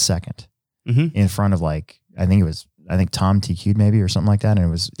qualified second in front of I think Tom TQ'd maybe or something like that. And it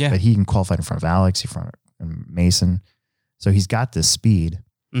was, but he can qualify in front of Alex, in front of Mason. So he's got this speed.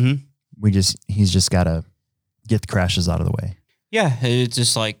 Mm-hmm. He's just got to get the crashes out of the way. Yeah. It's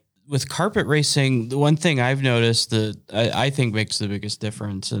just like with carpet racing, the one thing I've noticed that I think makes the biggest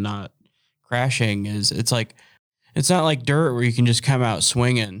difference in not crashing is it's not like dirt where you can just come out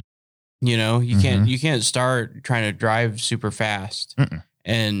swinging. You know, you can't start trying to drive super fast. Mm-mm.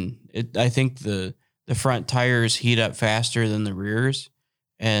 And I think the front tires heat up faster than the rears,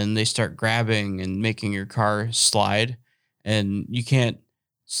 and they start grabbing and making your car slide. And you can't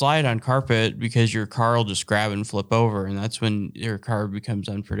slide on carpet because your car will just grab and flip over, and that's when your car becomes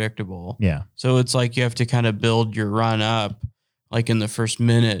unpredictable. Yeah. So it's like you have to kind of build your run up, like in the first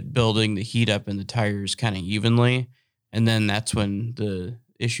minute, building the heat up in the tires kind of evenly, and then that's when the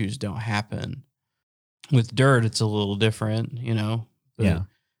issues don't happen. With dirt, it's a little different, you know. But,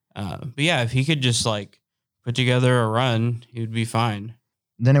 but yeah, if he could just put together a run, he would be fine.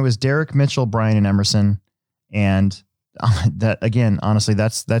 Then it was Derek, Mitchell, Brian, and Emerson, and that again, honestly,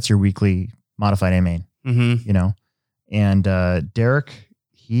 that's your weekly modified A main. Mm-hmm. You know, and Derek,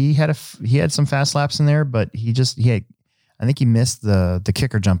 he had some fast laps in there, but I think he missed the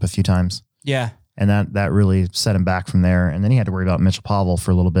kicker jump a few times. Yeah. And that really set him back from there. And then he had to worry about Mitchell Pavel for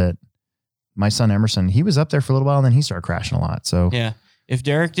a little bit. My son Emerson, he was up there for a little while, and then he started crashing a lot. So yeah, if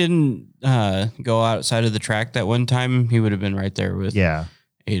Derek didn't go outside of the track that one time, he would have been right there with Aiden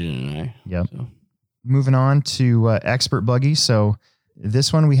and I. Yep. So. Moving on to expert buggy. So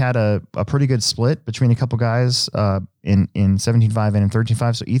This one we had a pretty good split between a couple guys in 17.5 and in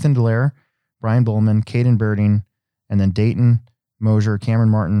 13.5. So Ethan Dallaire, Brian Bowman, Caden Birding, and then Dayton Mosier,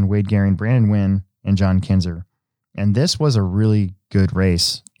 Cameron Martin, Wade Gehring, Brandon Wynn, and John Kinzer. And this was a really good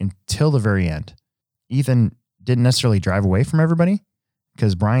race until the very end. Ethan didn't necessarily drive away from everybody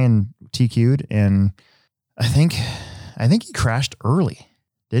because Brian TQ'd, and I think he crashed early,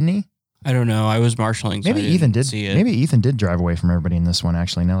 didn't he? I don't know. I was marshalling. Maybe Ethan did. Maybe Ethan did drive away from everybody in this one.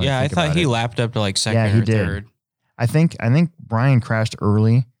 Actually, no. Yeah, I thought he lapped up to like second or third. I think Brian crashed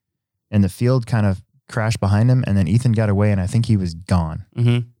early, and the field kind of crashed behind him, and then Ethan got away, and I think he was gone.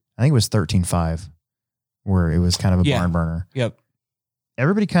 Mm-hmm. I think it was 13.5, where it was kind of a barn burner. Yep.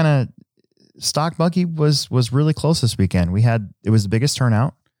 Everybody kind of stock buggy was really close this weekend. It was the biggest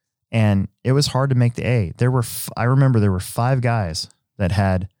turnout, and it was hard to make the A. I remember there were 5 guys that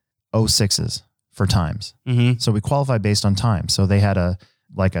had 06s for times. Mm-hmm. So we qualified based on time. So they had a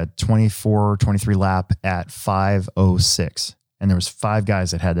 24, 23 lap at 5:06. And there was 5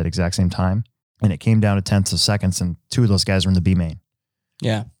 guys that had that exact same time. And it came down to tenths of seconds. And 2 of those guys were in the B main.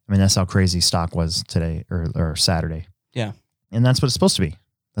 Yeah. I mean, that's how crazy stock was today or Saturday. Yeah. And that's what it's supposed to be.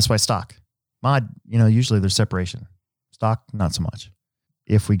 That's why stock. Mod, usually there's separation. Stock, not so much.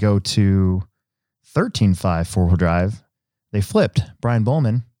 If we go to 13.5 four-wheel drive, they flipped. Brian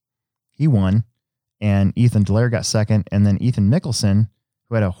Bowman, he won, and Ethan Dallaire got second, and then Ethan Mickelson,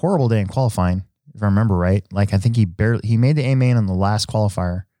 who had a horrible day in qualifying, if I remember right. Like, I think he made the A main on the last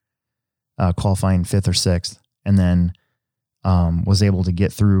qualifier, qualifying 5th or 6th, and then was able to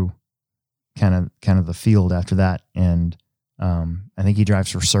get through kind of the field after that. And I think he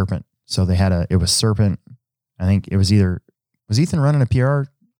drives for Serpent. So it was Serpent. I think it was Ethan running a PR?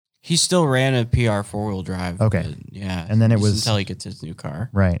 He still ran a PR 4-wheel drive. Okay. Yeah. And then it was until he gets his new car.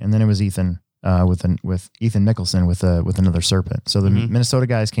 Right. And then it was Ethan with Ethan Mickelson with another Serpent. So the Minnesota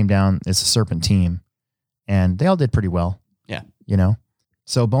guys came down. It's a Serpent team, and they all did pretty well. Yeah.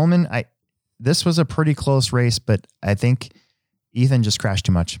 So Bowman, this was a pretty close race, but I think Ethan just crashed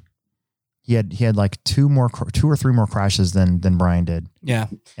too much. He had like 2 or 3 more crashes than Brian did. Yeah.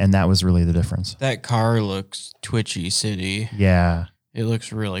 And that was really the difference. That car looks twitchy city. Yeah. It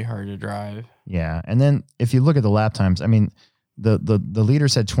looks really hard to drive. Yeah. And then if you look at the lap times, I mean, the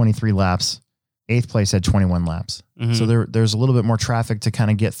leaders had 23 laps. 8th place had 21 laps. Mm-hmm. So there's a little bit more traffic to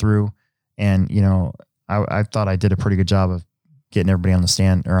kind of get through. And, I thought I did a pretty good job of getting everybody on the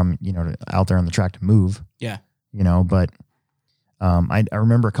stand or, out there on the track to move. Yeah. But I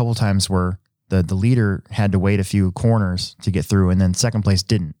remember a couple of times where the leader had to wait a few corners to get through, and then second place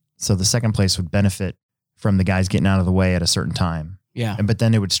didn't. So the second place would benefit from the guys getting out of the way at a certain time. Yeah. But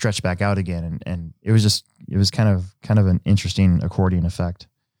then it would stretch back out again. And it was kind of an interesting accordion effect.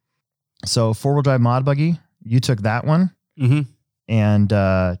 So 4-wheel drive mod buggy, you took that one. Mm-hmm.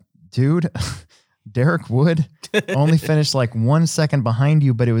 And, dude, Derek Wood only finished like 1 second behind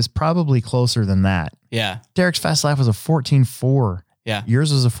you, but it was probably closer than that. Yeah. Derek's fast lap was a 14.4. Yeah.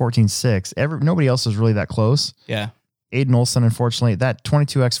 Yours was a 14.6. Nobody else was really that close. Yeah. Aiden Olson, unfortunately, that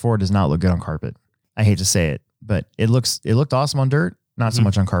 22X4 does not look good on carpet. I hate to say it, but it looked awesome on dirt, not so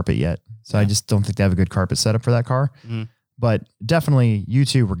much on carpet yet. So I just don't think they have a good carpet setup for that car. Mm-hmm. But definitely you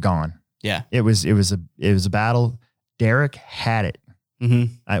two were gone. Yeah. It was a battle. Derek had it.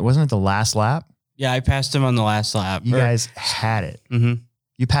 Mm-hmm. Wasn't it the last lap? Yeah, I passed him on the last lap. You guys had it. Mm-hmm.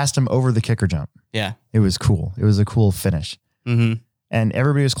 You passed him over the kicker jump. Yeah. It was cool. It was a cool finish. Mm-hmm. And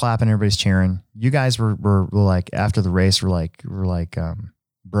everybody was clapping, everybody's cheering. You guys were like, after the race, we're like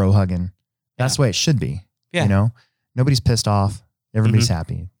bro hugging. That's the way it should be. Yeah. Nobody's pissed off. Everybody's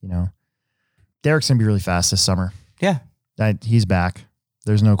happy. Derek's going to be really fast this summer. Yeah. He's back.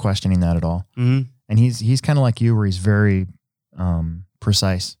 There's no questioning that at all. Mm-hmm. And he's kind of like you, where he's very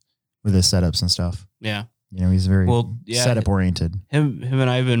precise with his setups and stuff. Yeah. He's very setup oriented. Him and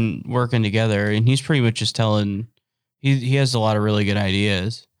I have been working together, and he's pretty much just telling, he has a lot of really good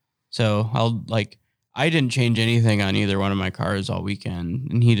ideas. So I didn't change anything on either one of my cars all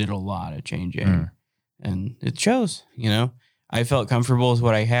weekend, and he did a lot of changing, and it shows. I felt comfortable with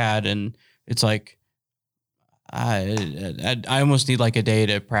what I had, and it's like I almost need like a day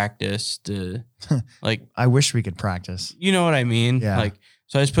to practice to like. I wish we could practice. You know what I mean? Yeah.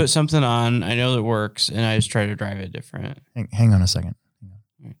 So I just put something on. I know that works, and I just try to drive it different. Hang on a second.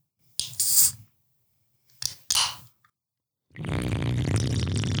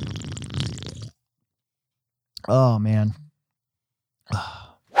 Oh, man.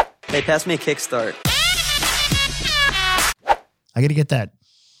 Hey, pass me a kickstart. I got to get that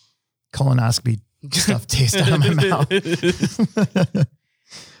colonoscopy stuff taste out of my mouth.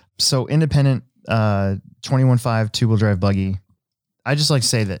 So independent 21.5 two-wheel drive buggy. I just like to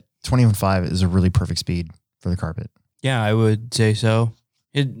say that 21.5 is a really perfect speed for the carpet. Yeah, I would say so.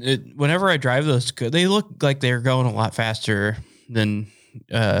 Whenever I drive those, they look like they're going a lot faster than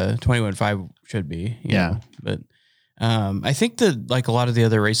 21.5 should be. You know? But I think that like a lot of the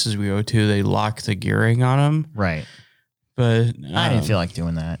other races we go to, they lock the gearing on them. Right. But I didn't feel like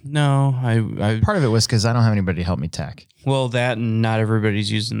doing that. No, I part of it was because I don't have anybody to help me tech. Well, that and not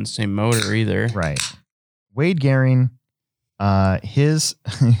everybody's using the same motor either. Right. Wade Gehring, his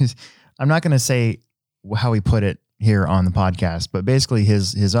I'm not going to say how he put it here on the podcast, but basically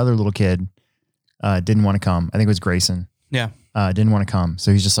his other little kid didn't want to come. I think it was Grayson. Yeah. Didn't want to come.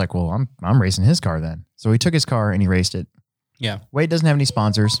 So he's just like, well, I'm racing his car then. So he took his car and he raced it. Yeah. Wade doesn't have any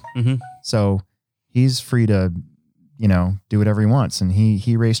sponsors. Mm-hmm. So he's free to, do whatever he wants. And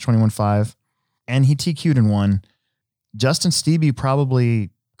he raced 21.5 and he TQ'd and won. Justin Stevie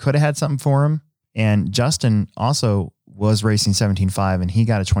probably could have had something for him. And Justin also was racing 17.5 and he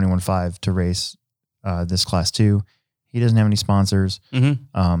got a 21.5 to race this class 2. He doesn't have any sponsors.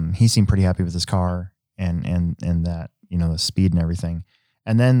 Mm-hmm. He seemed pretty happy with his car and that, the speed and everything.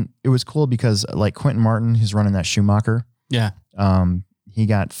 And then it was cool because like Quentin Martin, who's running that Schumacher. Yeah. He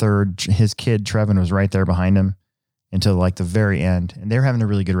got third. His kid, Trevin, was right there behind him until like the very end. And they were having a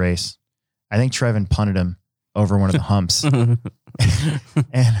really good race. I think Trevin punted him over one of the humps. And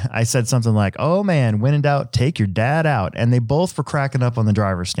I said something like, oh man, when in doubt, take your dad out. And they both were cracking up on the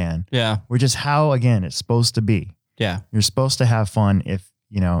driver's stand. Yeah. Which is how, again, it's supposed to be. Yeah. You're supposed to have fun if,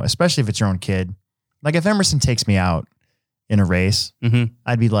 especially if it's your own kid. Like if Emerson takes me out in a race,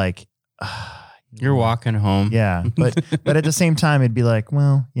 I'd be like, you're walking home. Yeah. But at the same time, it'd be like,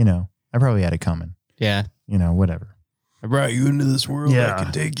 well, I probably had it coming. Yeah. Whatever. I brought you into this world. Yeah. I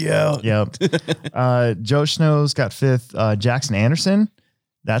can take you out. Yep. Joe Snow's got 5th. Jackson Anderson.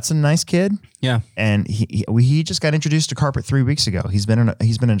 That's a nice kid. Yeah. And he just got introduced to carpet 3 weeks ago. He's been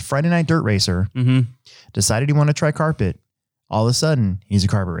a Friday night dirt racer. Mm-hmm. Decided he wanted to try carpet. All of a sudden, he's a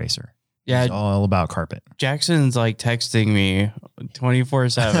carpet racer. Yeah. He's all about carpet. Jackson's like texting me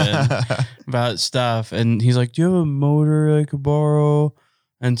 24/7 about stuff. And he's like, do you have a motor I could borrow?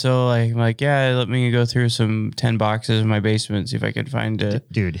 And so I'm like, yeah, let me go through some 10 boxes in my basement, see if I can find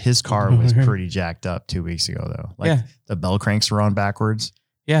it. Dude, his car was pretty jacked up 2 weeks ago, though. The bell cranks were on backwards.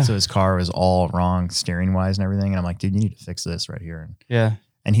 Yeah. So his car was all wrong steering wise and everything. And I'm like, dude, you need to fix this right here. Yeah.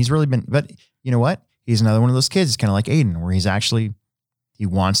 And he's really been, but you know what? He's another one of those kids. It's kind of like Aiden, where he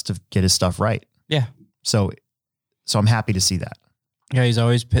wants to get his stuff right. Yeah. So I'm happy to see that. Yeah, he's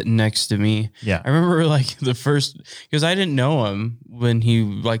always pitting next to me. Yeah. I remember the first, because I didn't know him when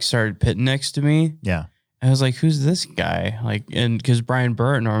he started pitting next to me. Yeah. I was like, who's this guy? And because Brian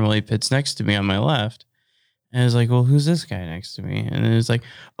Burt normally pits next to me on my left. And I was like, well, who's this guy next to me? And it was like,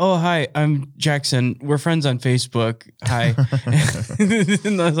 oh, hi, I'm Jackson. We're friends on Facebook. Hi.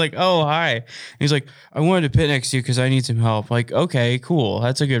 And I was like, oh, hi. And he's like, I wanted to pit next to you because I need some help. Like, okay, cool.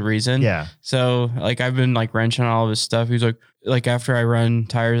 That's a good reason. Yeah. So I've been wrenching all of his stuff. He's like after I run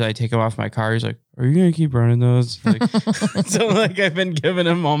tires, I take them off my car. He's like, are you going to keep running those? So I've been giving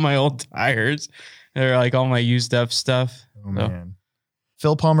him all my old tires. They're all my used up stuff. Oh, man.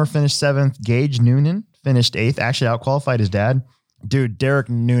 Phil Palmer finished 7th. Gage Noonan finished 8th. Actually out-qualified his dad. Dude, Derek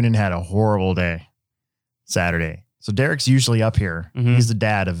Noonan had a horrible day Saturday. So Derek's usually up here. Mm-hmm. He's the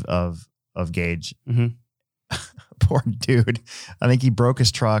dad of Gage. Mm-hmm. Poor dude. I think he broke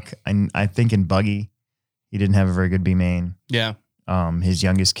his truck. And I think in buggy, he didn't have a very good B main. Yeah. His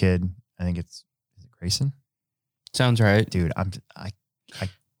youngest kid, I think is it Grayson? Sounds right. Dude,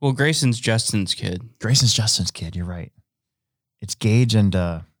 well, Grayson's Justin's kid. Grayson's Justin's kid. You're right. It's Gage and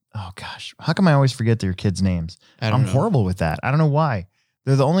oh gosh, how come I always forget their kids' names? I'm horrible with that. I don't know why.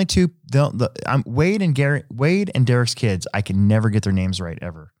 They're the only two. I'm Wade and Derek's kids. I can never get their names right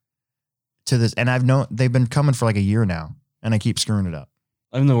ever. To this, and they've been coming for a year now, and I keep screwing it up.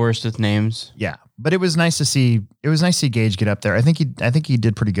 I'm the worst with names. Yeah, but it was nice to see. It was nice to see Gage get up there. I think he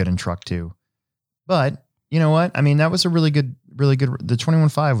did pretty good in truck too. But you know what? I mean, that was a really good. The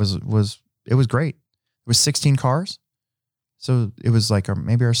 21.5 was great. It was 16 cars. So it was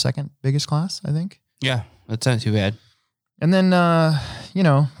maybe our second biggest class, I think. Yeah, that's not too bad. And then,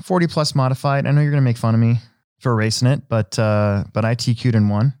 40 plus modified. I know you're going to make fun of me for racing it, but I TQ'd and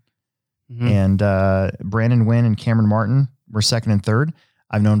won. Mm-hmm. And Brandon Wynn and Cameron Martin were 2nd and 3rd.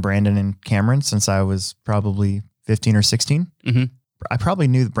 I've known Brandon and Cameron since I was probably 15 or 16. Mm-hmm. I probably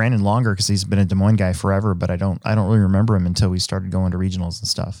knew Brandon longer because he's been a Des Moines guy forever, but I don't really remember him until we started going to regionals and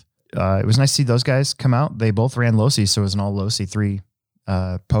stuff. It was nice to see those guys come out. They both ran Losi, so it was an all Losi 3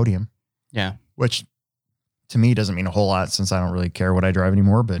 podium. Yeah. Which to me doesn't mean a whole lot since I don't really care what I drive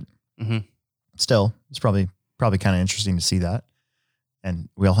anymore, but mm-hmm. still, it's probably kind of interesting to see that. and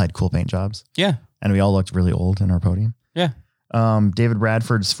we all had cool paint jobs. Yeah. And we all looked really old in our podium. Yeah. David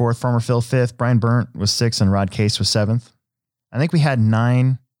Radford's 4th, Farmer Phil 5th, Brian Burnt was 6th, and Rod Case was 7th. I think we had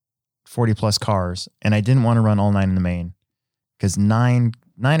 9 40-plus cars, and I didn't want to run all 9 in the main because 9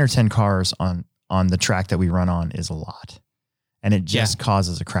 or 10 cars on the track that we run on is a lot, and it just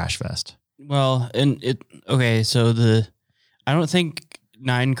causes a crash fest. Well, so I don't think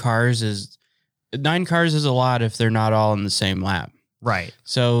 9 cars is a lot if they're not all in the same lap. Right.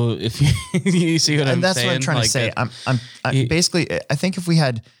 So if you see what I'm saying, and that's what I'm trying to say. I'm basically, I think if we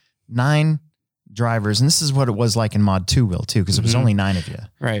had 9 drivers, and this is what it was like in Mod 2 wheel too, because it was only 9 of you.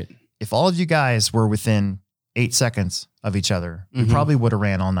 Right. If all of you guys were within 8 seconds of each other, we probably would have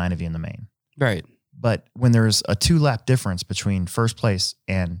ran all 9 of you in the main. Right. But when there's a 2-lap difference between first place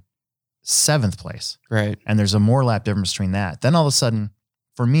and 7th place, right, and there's a more lap difference between that, then all of a sudden,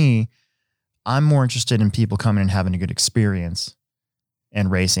 for me, I'm more interested in people coming and having a good experience and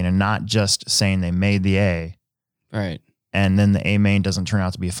racing, and not just saying they made the A. Right. And then the A main doesn't turn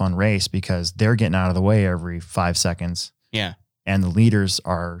out to be a fun race because they're getting out of the way every 5 seconds. Yeah. And the leaders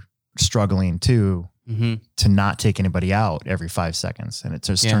are struggling too to not take anybody out every 5 seconds. And it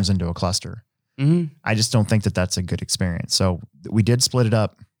just turns into a cluster. I just don't think that that's a good experience. So we did split it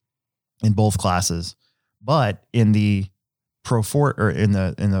up in both classes, but in the Pro 4 or in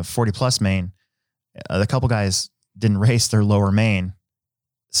the 40 plus main, a couple guys didn't race their lower main.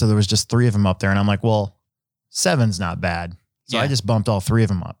 So there was just 3 of them up there. And I'm like, well, 7's not bad. So I just bumped all 3 of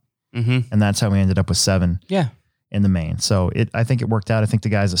them up. And that's how we ended up with 7 in the main. So I think it worked out. I think the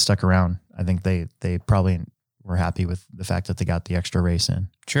guys that stuck around, I think they probably were happy with the fact that they got the extra race in.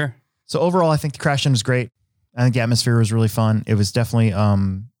 Sure. So overall, I think the crash-in was great. I think the atmosphere was really fun. It was definitely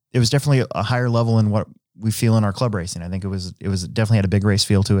a higher level in what we feel in our club racing. I think it was definitely had a big race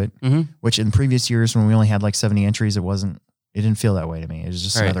feel to it, which in previous years when we only had like 70 entries, it didn't feel that way to me. It was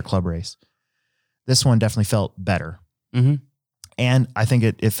just another club race. This one definitely felt better. And I think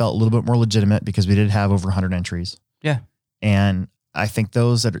it felt a little bit more legitimate because we did have over 100 entries. Yeah. And I think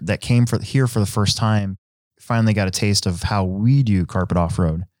those that came here for the first time finally got a taste of how we do carpet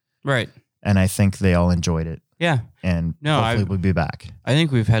off-road. Right. And I think they all enjoyed it. Yeah. And hopefully we'll be back. I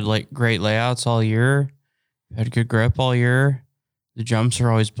think we've had like great layouts all year. We've had good grip all year. The jumps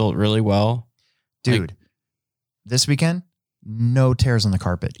are always built really well. Dude, this weekend, no tears on the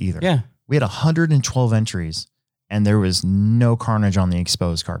carpet either. Yeah. We had 112 entries and there was no carnage on the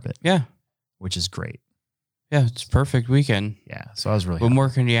exposed carpet. Yeah. Which is great. Yeah, it's a perfect weekend. Yeah. So I was really What more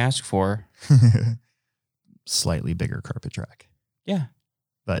can you ask for? Slightly bigger carpet track. Yeah.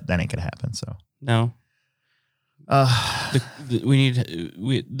 But that ain't gonna happen. So no. The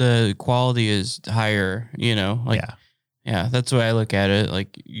quality is higher, you know, like, yeah, that's the way I look at it.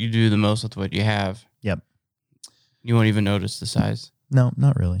 Like you do the most with what you have. Yep. You won't even notice the size. No,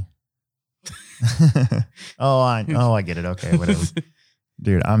 not really. I get it. Okay. Whatever.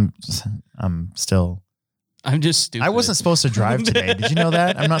 Dude, I'm just stupid. I wasn't supposed to drive today. Did you know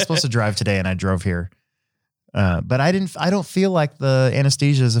that? I'm not supposed to drive today and I drove here. But I don't feel like the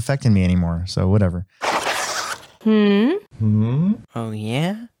anesthesia is affecting me anymore. So whatever. Oh,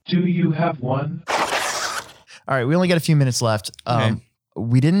 yeah? Do you have one? All right. We only got a few minutes left. Okay.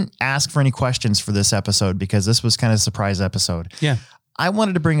 We didn't ask for any questions for this episode because this was kind of a surprise episode. Yeah. I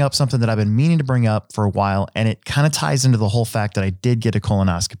wanted to bring up something that I've been meaning to bring up for a while, and it kind of ties into the whole fact that I did get a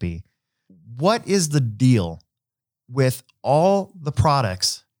colonoscopy. What is the deal with all the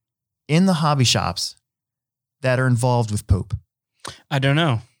products in the hobby shops that are involved with poop? I don't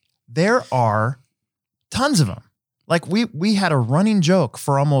know. There are tons of them. Like we had a running joke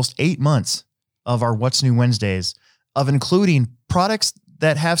for almost 8 months of our What's New Wednesdays of including products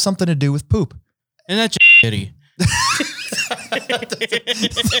that have something to do with poop. And that's shitty.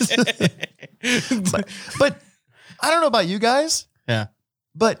 but I don't know about you guys. Yeah.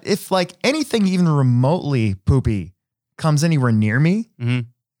 But if like anything even remotely poopy comes anywhere near me,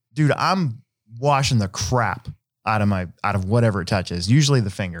 dude, I'm washing the crap out of whatever it touches, usually the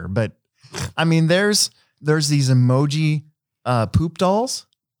finger. But I mean, there's these emoji poop dolls.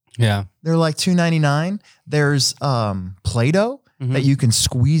 Yeah. They're like $2.99. There's Play-Doh that you can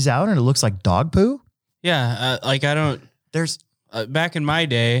squeeze out and it looks like dog poo. Yeah. There's back in my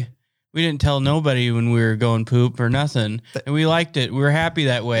day, we didn't tell nobody when we were going poop or nothing. And we liked it. We were happy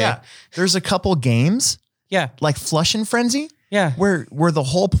that way. Yeah. There's a couple games. Yeah. Like Flush and Frenzy. Yeah. Where the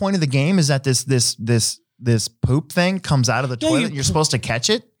whole point of the game is that this poop thing comes out of the toilet and you're supposed to catch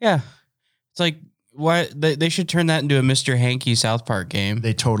it. Yeah. It's like, why they should turn that into a Mr. Hanky South Park game.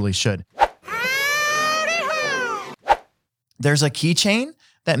 They totally should. There's a keychain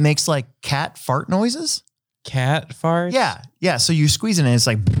that makes like cat fart noises. cat farts? Yeah. So you squeeze it and it's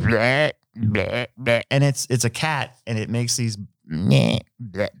like, bleh, bleh, bleh, and it's a cat and it makes these bleh,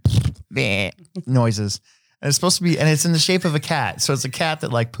 bleh, bleh noises. And it's supposed to be, and it's in the shape of a cat. So it's a cat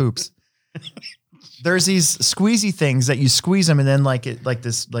that like poops. There's these squeezy things that you squeeze them and then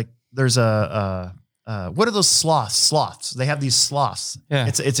there's a what are those sloths? They have these sloths. Yeah.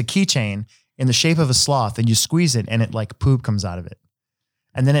 It's a keychain in the shape of a sloth and you squeeze it and it like poop comes out of it.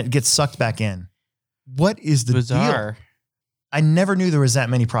 And then it gets sucked back in. What is the Bizarre. deal? I never knew there was that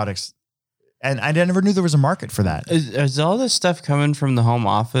many products. And I never knew there was a market for that. Is all this stuff coming from the home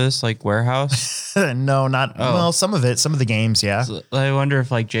office, like warehouse? No, not, well, some of the games. Yeah. So I wonder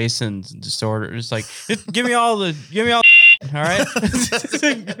if like Jason's disorder is like, give me all. All right.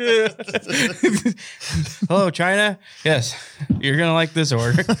 Hello, China. Yes. You're going to like this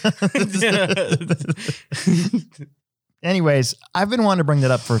order. Anyways, I've been wanting to bring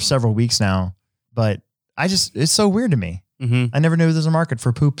that up for several weeks now, but it's so weird to me. Mm-hmm. I never knew there's a market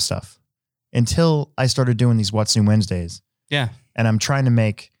for poop stuff until I started doing these What's New Wednesdays. Yeah. And I'm trying to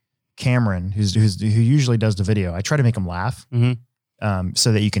make Cameron, who usually does the video, I try to make him laugh,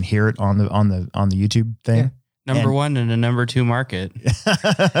 so that you can hear it on the YouTube thing. Yeah. Number one and a number two market.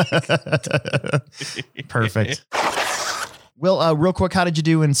 Perfect. Well, real quick, how did you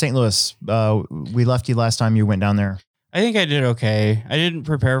do in St. Louis? We left you last time you went down there. I think I did okay. I didn't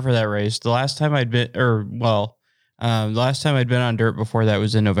prepare for that race. The last time I'd been on dirt before that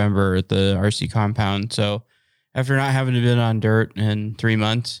was in November at the RC compound. So after not having been on dirt in 3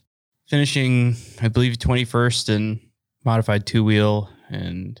 months, finishing, I believe, 21st in modified 2-wheel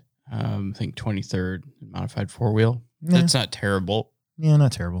and I think 23rd in modified 4-wheel. Yeah. That's not terrible. Yeah,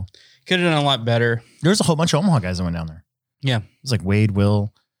 not terrible. Could have done a lot better. There was a whole bunch of Omaha guys that went down there. Yeah. It was like Wade,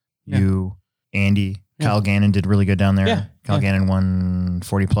 Will, you, Andy, Kyle Gannon did really good down there. Yeah. Kyle Gannon won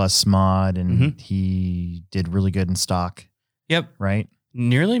 40 plus mod and he did really good in stock. Yep. Right.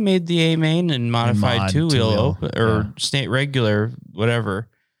 Nearly made the A main and modified 2-wheel open or state regular, whatever.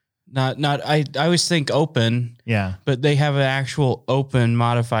 I always think open. Yeah. But they have an actual open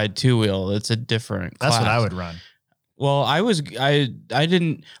modified 2-wheel. It's a different class. That's what I would run. Well, I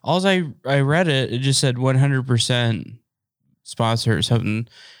didn't, I read it just said 100% sponsor or something.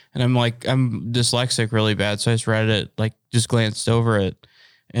 And I'm like, I'm dyslexic really bad. So I just read it, like just glanced over it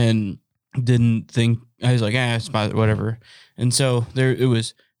and didn't think, I was like, whatever. And so it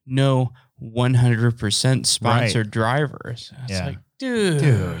was no 100% sponsored drivers. It's like,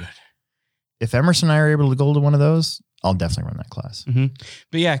 dude. If Emerson and I are able to go to one of those, I'll definitely run that class. Mm-hmm.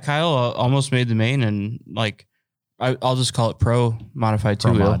 But yeah, Kyle almost made the main and like, I'll just call it pro modified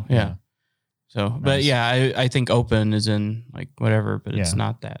 2-wheel. Yeah. So, nice. But yeah, I think open is in like whatever, but it's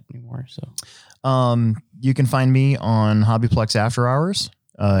not that anymore. So, you can find me on HobbyPlex After Hours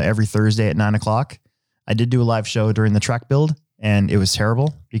every Thursday at 9:00. I did do a live show during the track build, and it was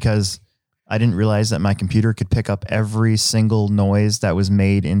terrible because I didn't realize that my computer could pick up every single noise that was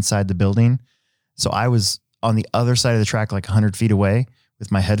made inside the building. So I was on the other side of the track, like 100 feet away,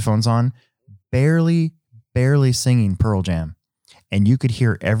 with my headphones on, barely singing Pearl Jam. And you could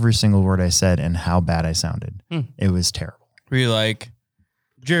hear every single word I said and how bad I sounded. It was terrible. Were you like,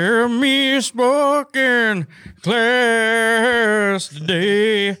 Jeremy spoken class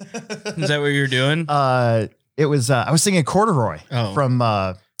today? Is that what you're doing? It was, I was singing Corduroy from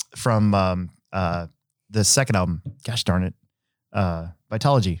the second album. Gosh darn it.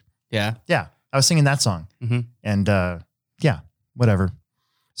 Vitology. Yeah. Yeah. I was singing that song and, whatever.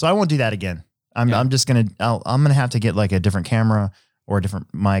 So I won't do that again. I'm going to have to get like a different camera or a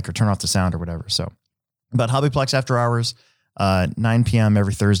different mic or turn off the sound or whatever. So, but HobbyPlex After Hours, 9 p.m.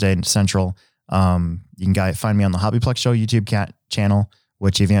 every Thursday in Central. You can find me on the HobbyPlex Show YouTube channel,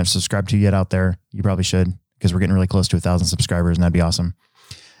 which if you haven't subscribed to yet out there, you probably should because we're getting really close to 1,000 subscribers and that'd be awesome.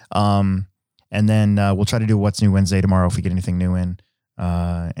 And then we'll try to do What's New Wednesday tomorrow if we get anything new in.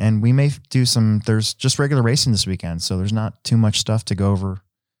 And we may do there's just regular racing this weekend. So there's not too much stuff to go over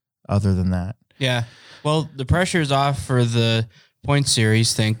other than that. Yeah. Well, the pressure's off for the point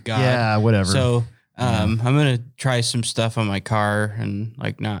series, thank God. Yeah, whatever. So I'm going to try some stuff on my car and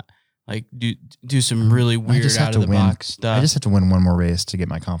do some really weird out of the box stuff. I just have to win one more race to get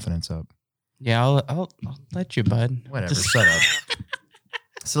my confidence up. Yeah, I'll let you, bud. Whatever. Shut up.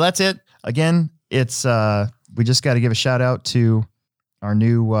 So that's it. Again, it's we just got to give a shout out to our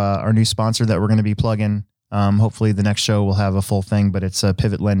new sponsor that we're going to be plugging. Hopefully the next show will have a full thing, but it's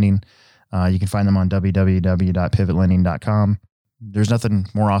Pivot Lending. You can find them on www.pivotlending.com. There's nothing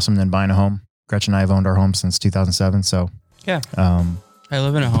more awesome than buying a home. Gretchen and I have owned our home since 2007. So yeah, I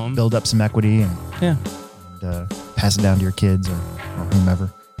live in a home. Build up some equity and pass it down to your kids or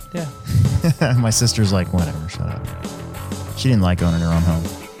whomever. Yeah. My sister's like, whatever, shut up. She didn't like owning her own home.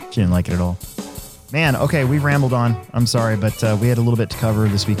 She didn't like it at all. Man, okay, we rambled on. I'm sorry, but we had a little bit to cover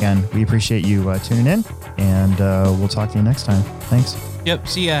this weekend. We appreciate you tuning in, and we'll talk to you next time. Thanks. Yep.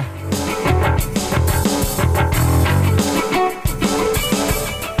 See ya.